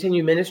to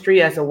continue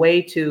ministry, as a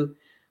way to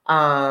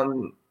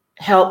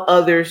help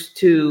others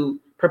to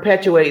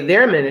perpetuate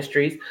their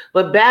ministries.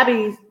 But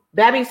Babbie's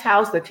Babbie's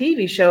House, the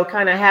TV show,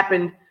 kind of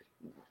happened.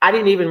 I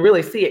didn't even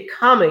really see it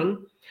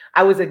coming.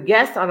 I was a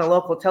guest on a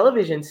local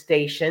television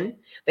station.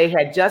 They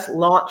had just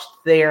launched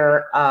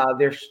their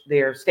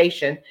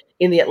station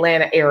in the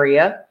Atlanta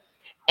area,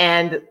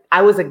 and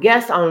I was a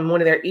guest on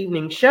one of their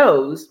evening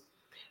shows.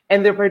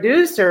 And the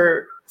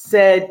producer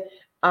said,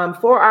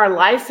 for our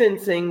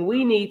licensing,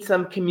 we need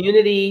some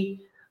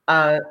community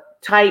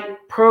type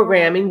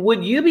programming.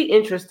 Would you be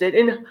interested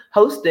in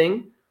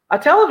hosting a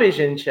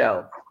television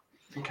show?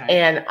 Okay.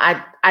 And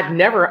I'd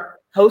never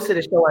hosted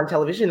a show on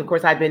television. Of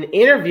course, I've been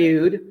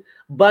interviewed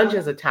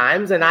bunches of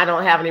times, and I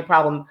don't have any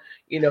problem,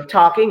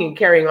 talking and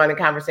carrying on a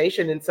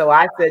conversation. And so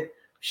I said,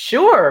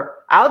 sure,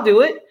 I'll do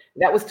it.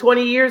 That was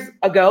 20 years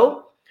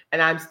ago,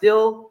 and I'm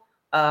still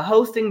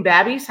hosting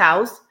Babbie's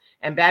House.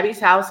 And Babbie's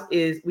House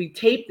we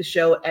tape the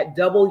show at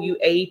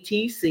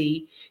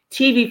WATC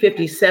TV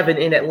 57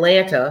 in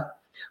Atlanta,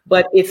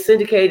 but it's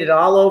syndicated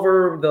all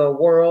over the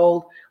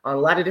world on a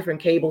lot of different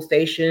cable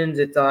stations.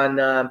 It's on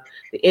the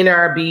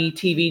NRB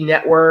TV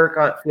network.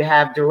 If you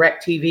have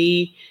Direct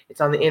TV, it's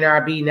on the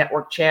NRB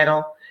network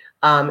channel.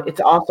 It's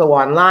also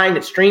online.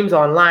 It streams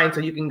online, so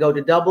you can go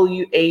to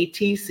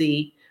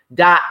WATC.TV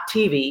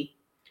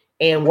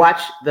and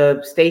watch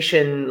the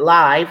station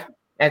live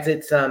as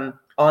it's on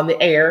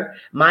the air.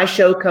 My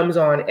show comes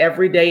on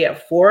every day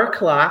at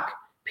 4:00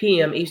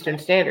 p.m. Eastern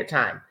Standard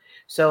Time.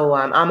 So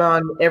I'm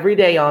on every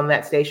day on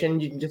that station.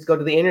 You can just go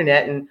to the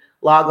internet and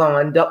log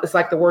on. It's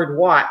like the word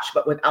watch,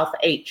 but without the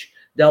H,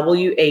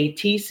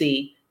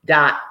 WATC.TV.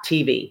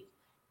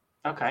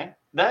 Okay.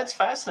 That's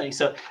fascinating.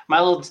 So my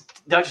little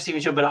Dr.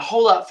 Steven show, but a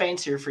whole lot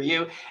fancier for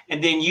you.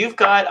 And then you've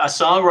got a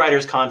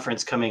songwriters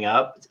conference coming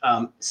up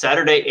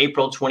Saturday,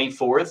 April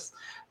 24th,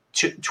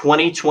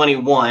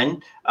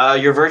 2021,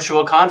 your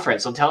virtual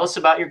conference. So tell us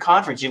about your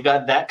conference. You've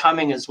got that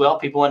coming as well.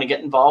 People want to get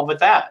involved with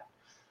that.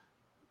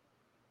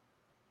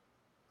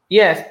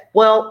 Yes.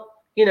 Well,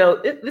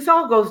 this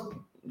all goes,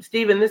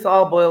 Stephen, this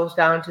all boils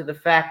down to the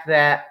fact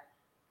that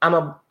I'm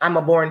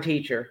a born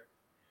teacher.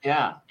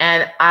 Yeah.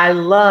 And I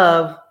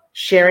love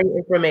sharing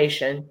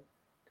information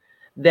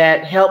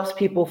that helps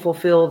people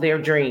fulfill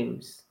their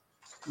dreams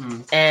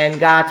and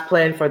God's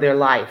plan for their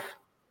life.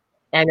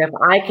 And if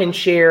I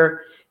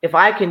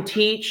can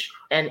teach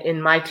and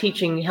in my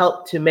teaching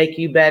help to make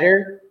you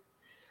better,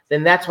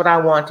 then that's what I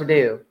want to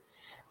do.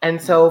 And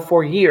so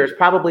for years,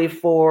 probably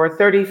for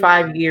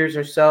 35 years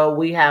or so,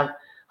 we have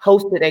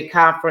hosted a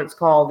conference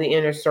called the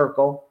Inner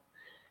Circle.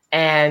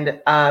 And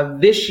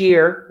this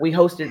year we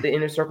hosted the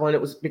Inner Circle, and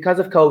it was because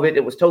of COVID,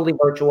 it was totally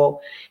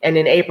virtual. And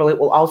in April, it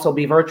will also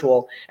be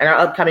virtual. And our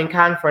upcoming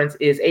conference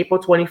is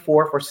April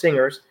 24 for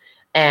singers.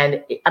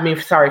 And for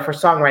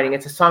songwriting.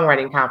 It's a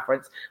songwriting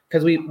conference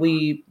because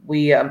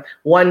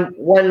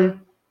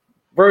one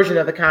version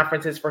of the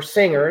conference is for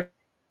singers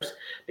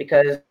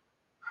because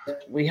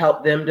we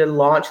help them to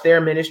launch their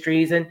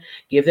ministries and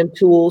give them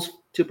tools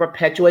to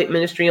perpetuate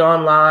ministry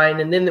online.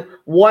 And then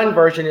one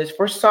version is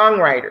for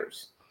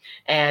songwriters.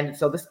 And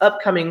so this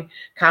upcoming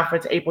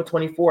conference, April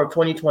 24 of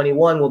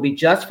 2021, will be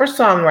just for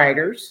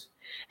songwriters.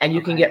 And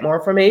you can get more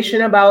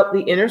information about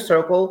the Inner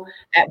Circle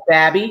at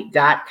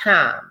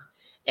Babbie.com.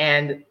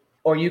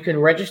 Or you can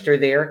register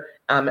there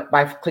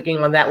by clicking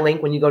on that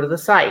link when you go to the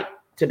site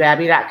to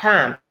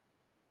Babbie.com.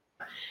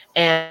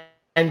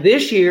 And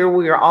this year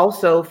we are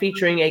also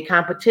featuring a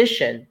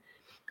competition.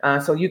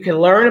 So you can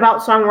learn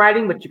about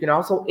songwriting, but you can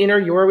also enter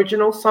your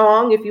original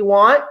song if you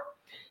want.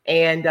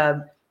 And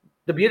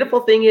the beautiful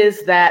thing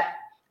is that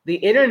the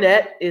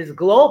internet is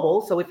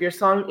global. So if your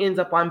song ends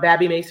up on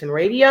Babbie Mason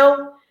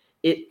Radio,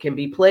 it can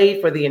be played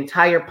for the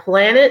entire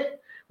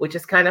planet, which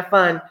is kind of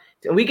fun.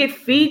 And we get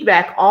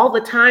feedback all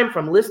the time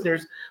from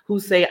listeners who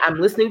say,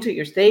 I'm listening to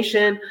your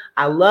station.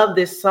 I love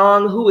this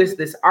song. Who is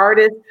this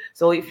artist?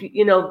 So if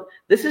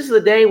this is the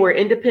day where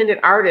independent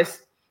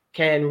artists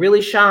can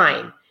really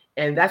shine.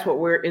 And that's what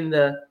we're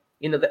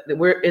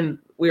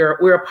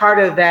we're a part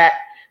of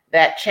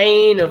that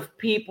chain of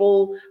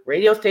people,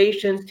 radio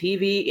stations,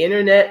 TV,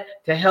 internet,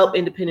 to help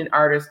independent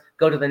artists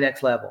go to the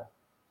next level.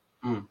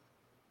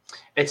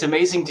 It's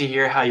amazing to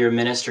hear how your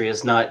ministry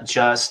is not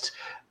just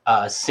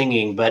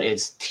singing, but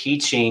it's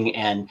teaching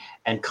and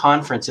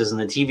conferences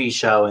and the TV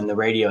show and the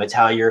radio. It's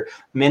how your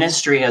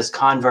ministry has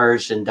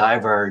converged and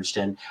diverged.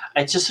 And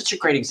it's just such a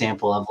great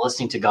example of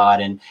listening to God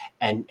and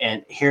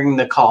hearing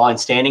the call and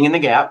standing in the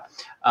gap.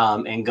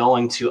 And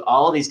going to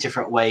all these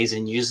different ways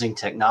and using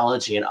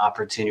technology and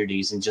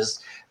opportunities and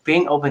just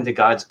being open to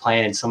God's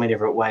plan in so many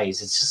different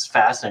ways. It's just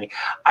fascinating.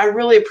 I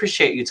really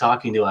appreciate you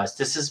talking to us.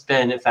 This has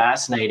been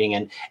fascinating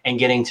and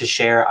getting to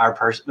share at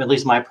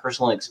least my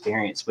personal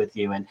experience with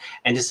you and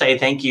to say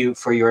thank you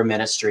for your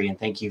ministry and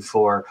thank you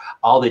for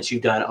all that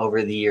you've done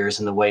over the years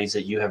and the ways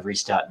that you have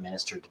reached out and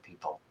ministered to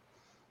people.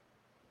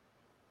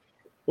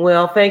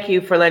 Well, thank you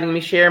for letting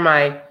me share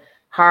my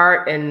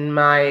heart and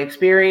my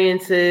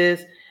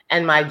experiences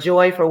and my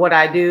joy for what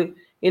I do.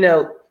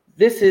 I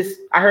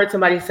heard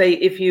somebody say,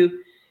 if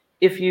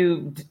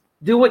you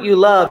do what you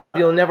love,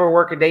 you'll never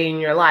work a day in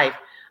your life.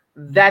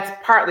 That's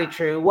partly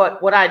true.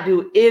 What I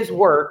do is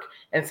work.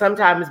 And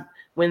sometimes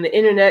when the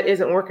internet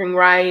isn't working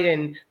right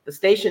and the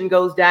station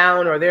goes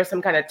down, or there's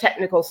some kind of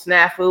technical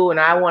snafu and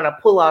I want to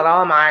pull out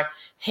all my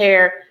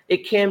hair,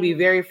 it can be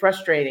very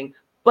frustrating.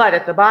 But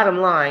at the bottom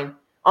line,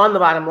 on the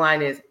bottom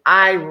line is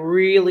I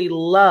really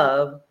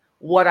love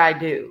what I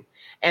do.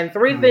 And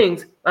three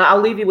things, I'll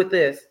leave you with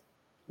this.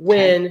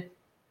 When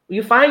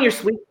you find your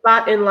sweet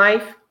spot in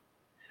life,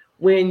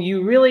 when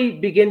you really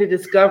begin to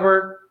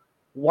discover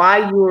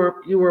why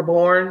you were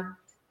born,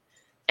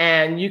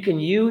 and you can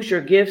use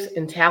your gifts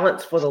and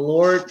talents for the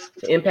Lord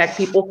to impact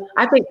people,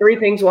 I think three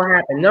things will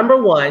happen.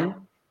 Number one,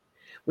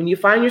 when you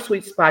find your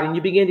sweet spot and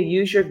you begin to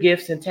use your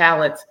gifts and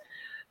talents,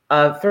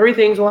 three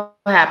things will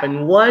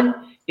happen.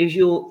 One is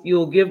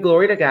you'll give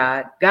glory to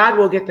God. God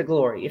will get the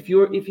glory. If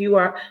you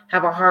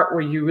have a heart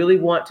where you really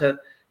want to,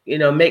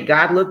 make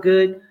God look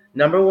good,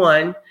 number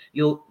one,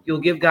 you'll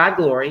give God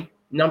glory.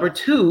 Number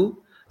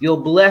two,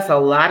 you'll bless a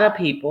lot of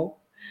people.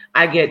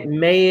 I get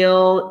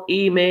mail,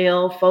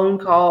 email, phone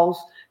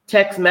calls,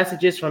 text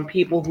messages from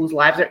people whose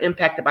lives are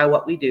impacted by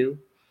what we do.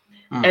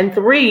 And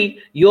three,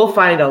 you'll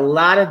find a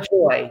lot of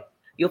joy.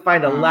 You'll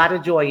find a lot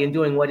of joy in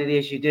doing what it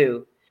is you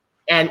do.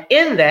 And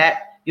in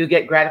that, you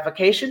get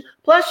gratification.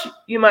 Plus,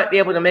 you might be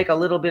able to make a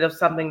little bit of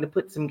something to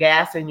put some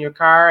gas in your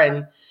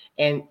car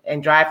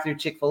and drive through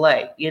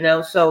Chick-fil-A.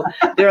 So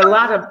there are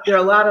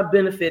a lot of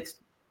benefits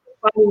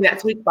finding that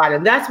sweet spot,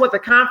 and that's what the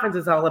conference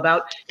is all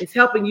about. It's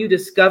helping you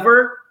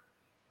discover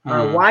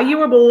why you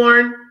were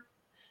born,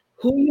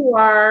 who you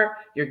are,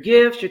 your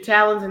gifts, your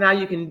talents, and how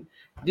you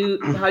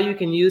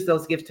can use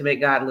those gifts to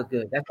make God look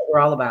good. That's what we're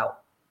all about.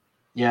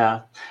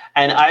 Yeah.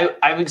 And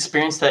I've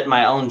experienced that in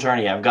my own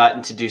journey. I've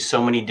gotten to do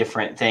so many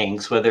different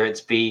things, whether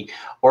it's be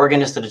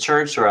organist at a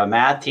church or a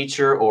math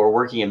teacher or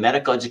working in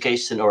medical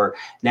education or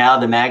now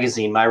the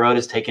magazine. My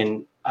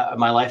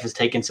life has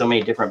taken so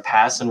many different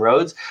paths and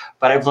roads,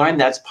 but I've learned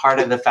that's part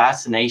of the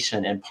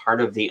fascination and part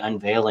of the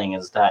unveiling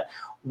is that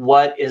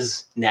what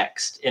is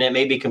next? And it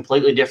may be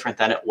completely different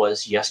than it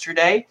was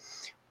yesterday,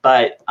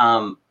 but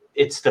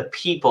it's the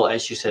people,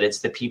 as you said, it's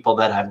the people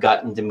that I've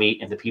gotten to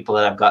meet and the people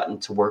that I've gotten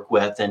to work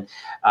with. And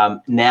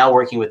now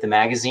working with the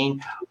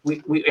magazine,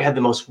 we have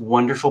the most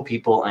wonderful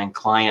people and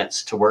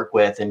clients to work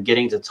with and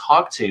getting to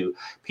talk to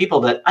people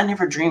that I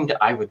never dreamed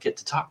I would get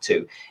to talk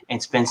to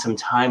and spend some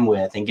time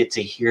with and get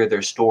to hear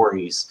their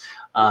stories.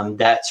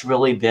 That's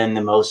really been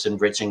the most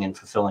enriching and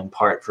fulfilling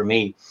part for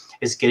me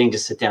is getting to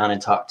sit down and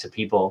talk to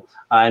people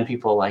and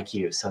people like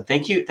you. So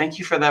thank you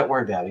for that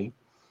word, Babbie.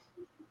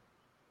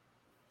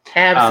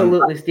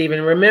 Absolutely,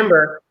 Stephen.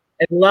 Remember,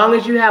 as long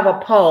as you have a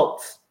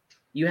pulse,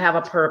 you have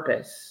a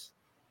purpose.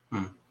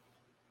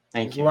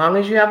 Thank you. As long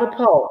as you have a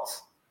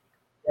pulse,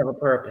 you have a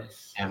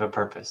purpose. You have a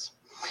purpose.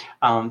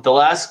 The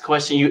last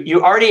question,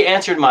 you already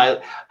answered I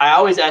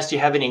always ask, do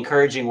you have any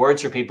encouraging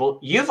words for people?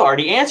 You've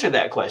already answered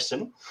that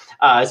question.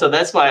 So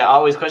that's why I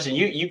always question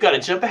you got to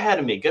jump ahead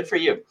of me. Good for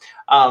you.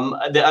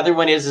 The other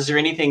one is there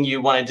anything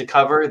you wanted to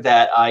cover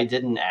that I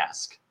didn't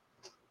ask?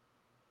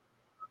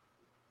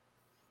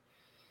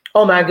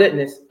 Oh my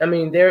goodness. I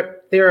mean,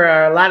 there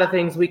are a lot of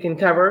things we can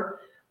cover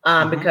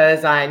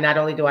because not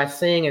only do I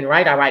sing and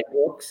write, I write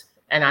books.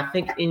 And I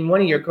think in one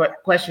of your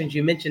questions,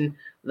 you mentioned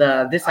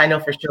This I Know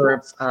For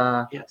Sure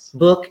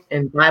book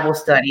and Bible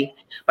study.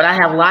 But I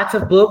have lots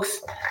of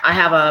books. I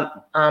have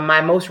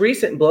my most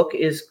recent book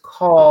is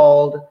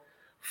called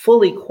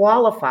Fully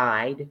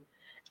Qualified.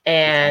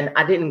 And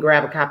I didn't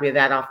grab a copy of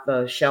that off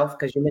the shelf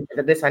because you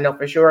mentioned This I Know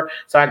For Sure.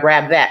 So I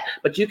grabbed that.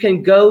 But you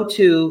can go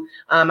to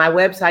my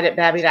website at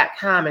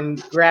babbie.com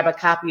and grab a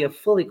copy of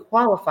Fully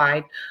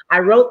Qualified. I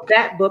wrote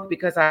that book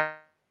because I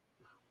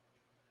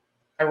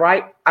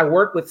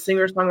work with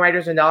singers,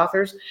 songwriters, and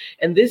authors.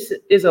 And this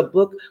is a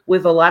book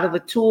with a lot of the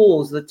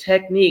tools, the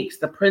techniques,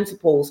 the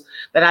principles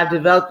that I've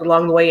developed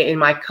along the way in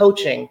my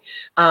coaching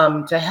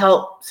to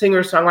help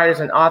singers,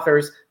 songwriters, and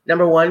authors,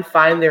 number one,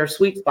 find their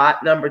sweet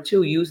spot. Number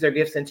two, use their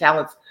gifts and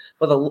talents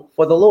for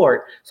the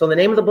Lord. So the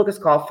name of the book is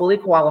called Fully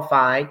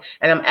Qualified.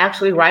 And I'm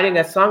actually writing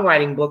a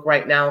songwriting book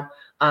right now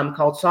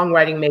called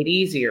Songwriting Made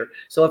Easier.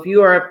 So if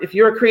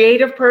you're a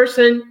creative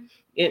person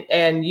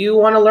and you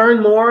want to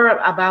learn more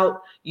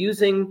about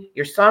using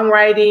your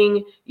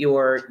songwriting,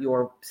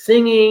 your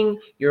singing,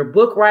 your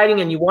book writing,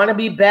 and you want to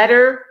be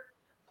better,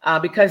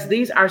 because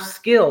these are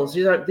skills.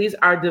 These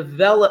are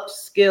developed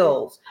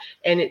skills,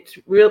 and it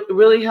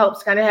really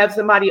helps kind of have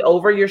somebody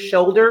over your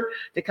shoulder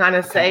to kind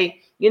of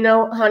say,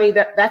 honey,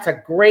 that's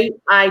a great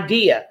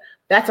idea.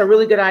 That's a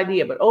really good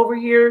idea. But over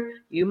here,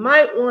 you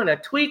might want to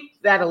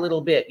tweak that a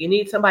little bit. You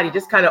need somebody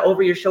just kind of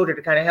over your shoulder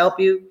to kind of help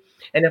you.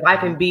 And if I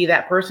can be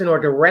that person or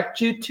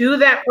direct you to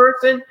that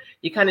person,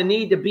 you kind of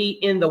need to be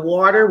in the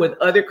water with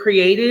other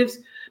creatives,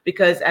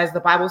 because as the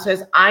Bible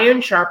says, iron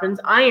sharpens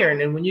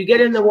iron. And when you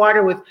get in the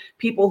water with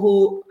people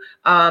who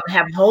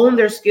have honed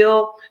their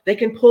skill, they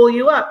can pull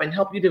you up and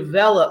help you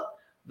develop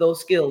those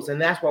skills. And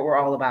that's what we're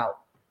all about.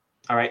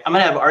 All right, I'm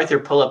gonna have Arthur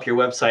pull up your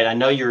website. I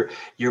know your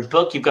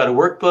book. You've got a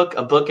workbook,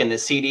 a book, and the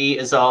CD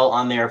is all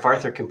on there. If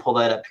Arthur can pull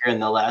that up here in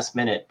the last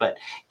minute, but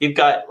you've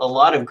got a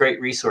lot of great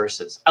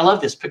resources. I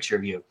love this picture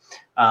of you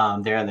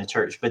there in the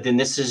church. But then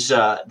this is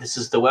the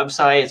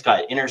website. It's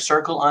got Inner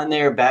Circle on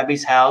there,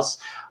 Babbie's house,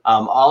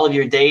 all of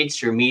your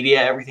dates, your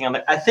media, everything on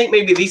there. I think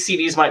maybe these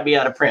CDs might be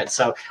out of print,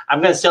 so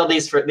I'm gonna sell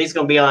these for. These are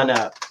gonna be on.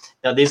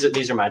 No,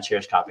 these are my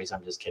cherished copies.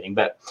 I'm just kidding,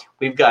 but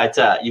you've got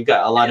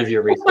a lot of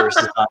your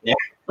resources on there.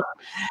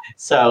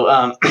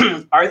 So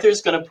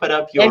Arthur's going to put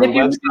up your And if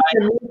you website. listen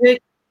to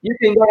music, you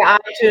can go to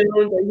iTunes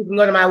or you can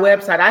go to my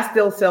website. I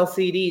still sell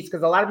CDs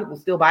because a lot of people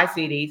still buy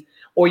CDs,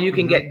 or you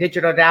can get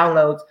digital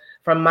downloads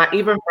from my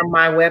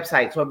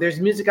website. So if there's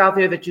music out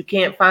there that you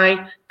can't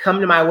find, come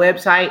to my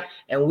website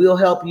and we'll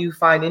help you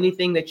find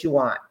anything that you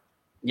want.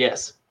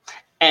 Yes.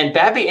 And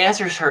Babbie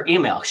answers her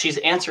email. She's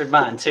answered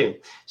mine too.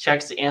 She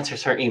actually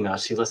answers her email.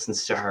 She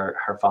listens to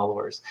her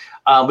followers.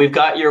 We've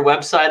got your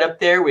website up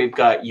there. We've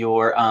got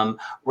your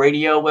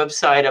radio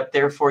website up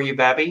there for you,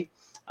 Babbie.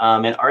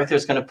 And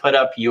Arthur's going to put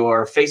up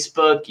your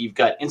Facebook. You've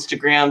got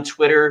Instagram,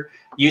 Twitter,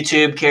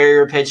 YouTube,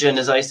 Carrier Pigeon,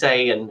 as I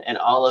say, and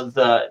all of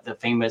the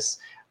famous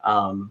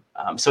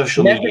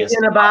social media. Message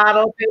in a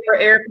bottle, paper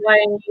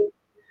airplane.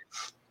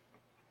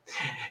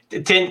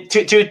 Two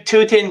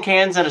tin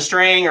cans and a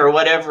string or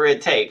whatever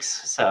it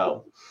takes.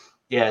 So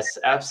yes,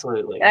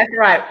 absolutely. That's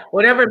right.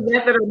 Whatever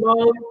method or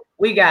mode,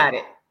 we got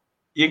it.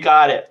 You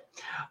got it.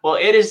 Well,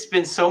 it has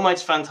been so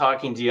much fun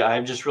talking to you.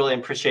 I've just really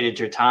appreciated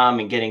your time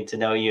and getting to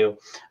know you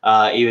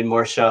even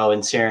more so,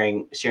 and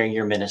sharing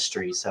your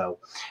ministry. So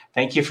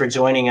thank you for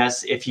joining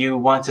us. If you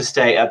want to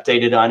stay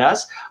updated on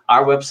us,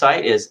 our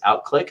website is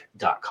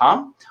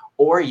outclick.com,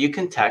 or you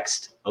can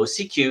text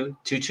OCQ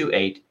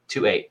 22828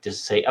 to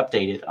stay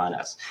updated on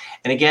us.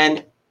 And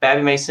again,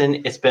 Babbie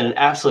Mason, it's been an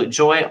absolute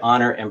joy,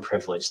 honor, and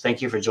privilege.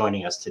 Thank you for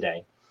joining us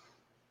today.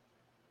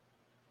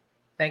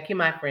 Thank you,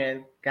 my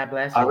friend. God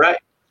bless you. All right.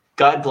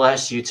 God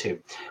bless you too.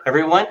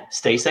 Everyone,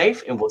 stay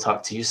safe, and we'll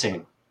talk to you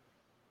soon.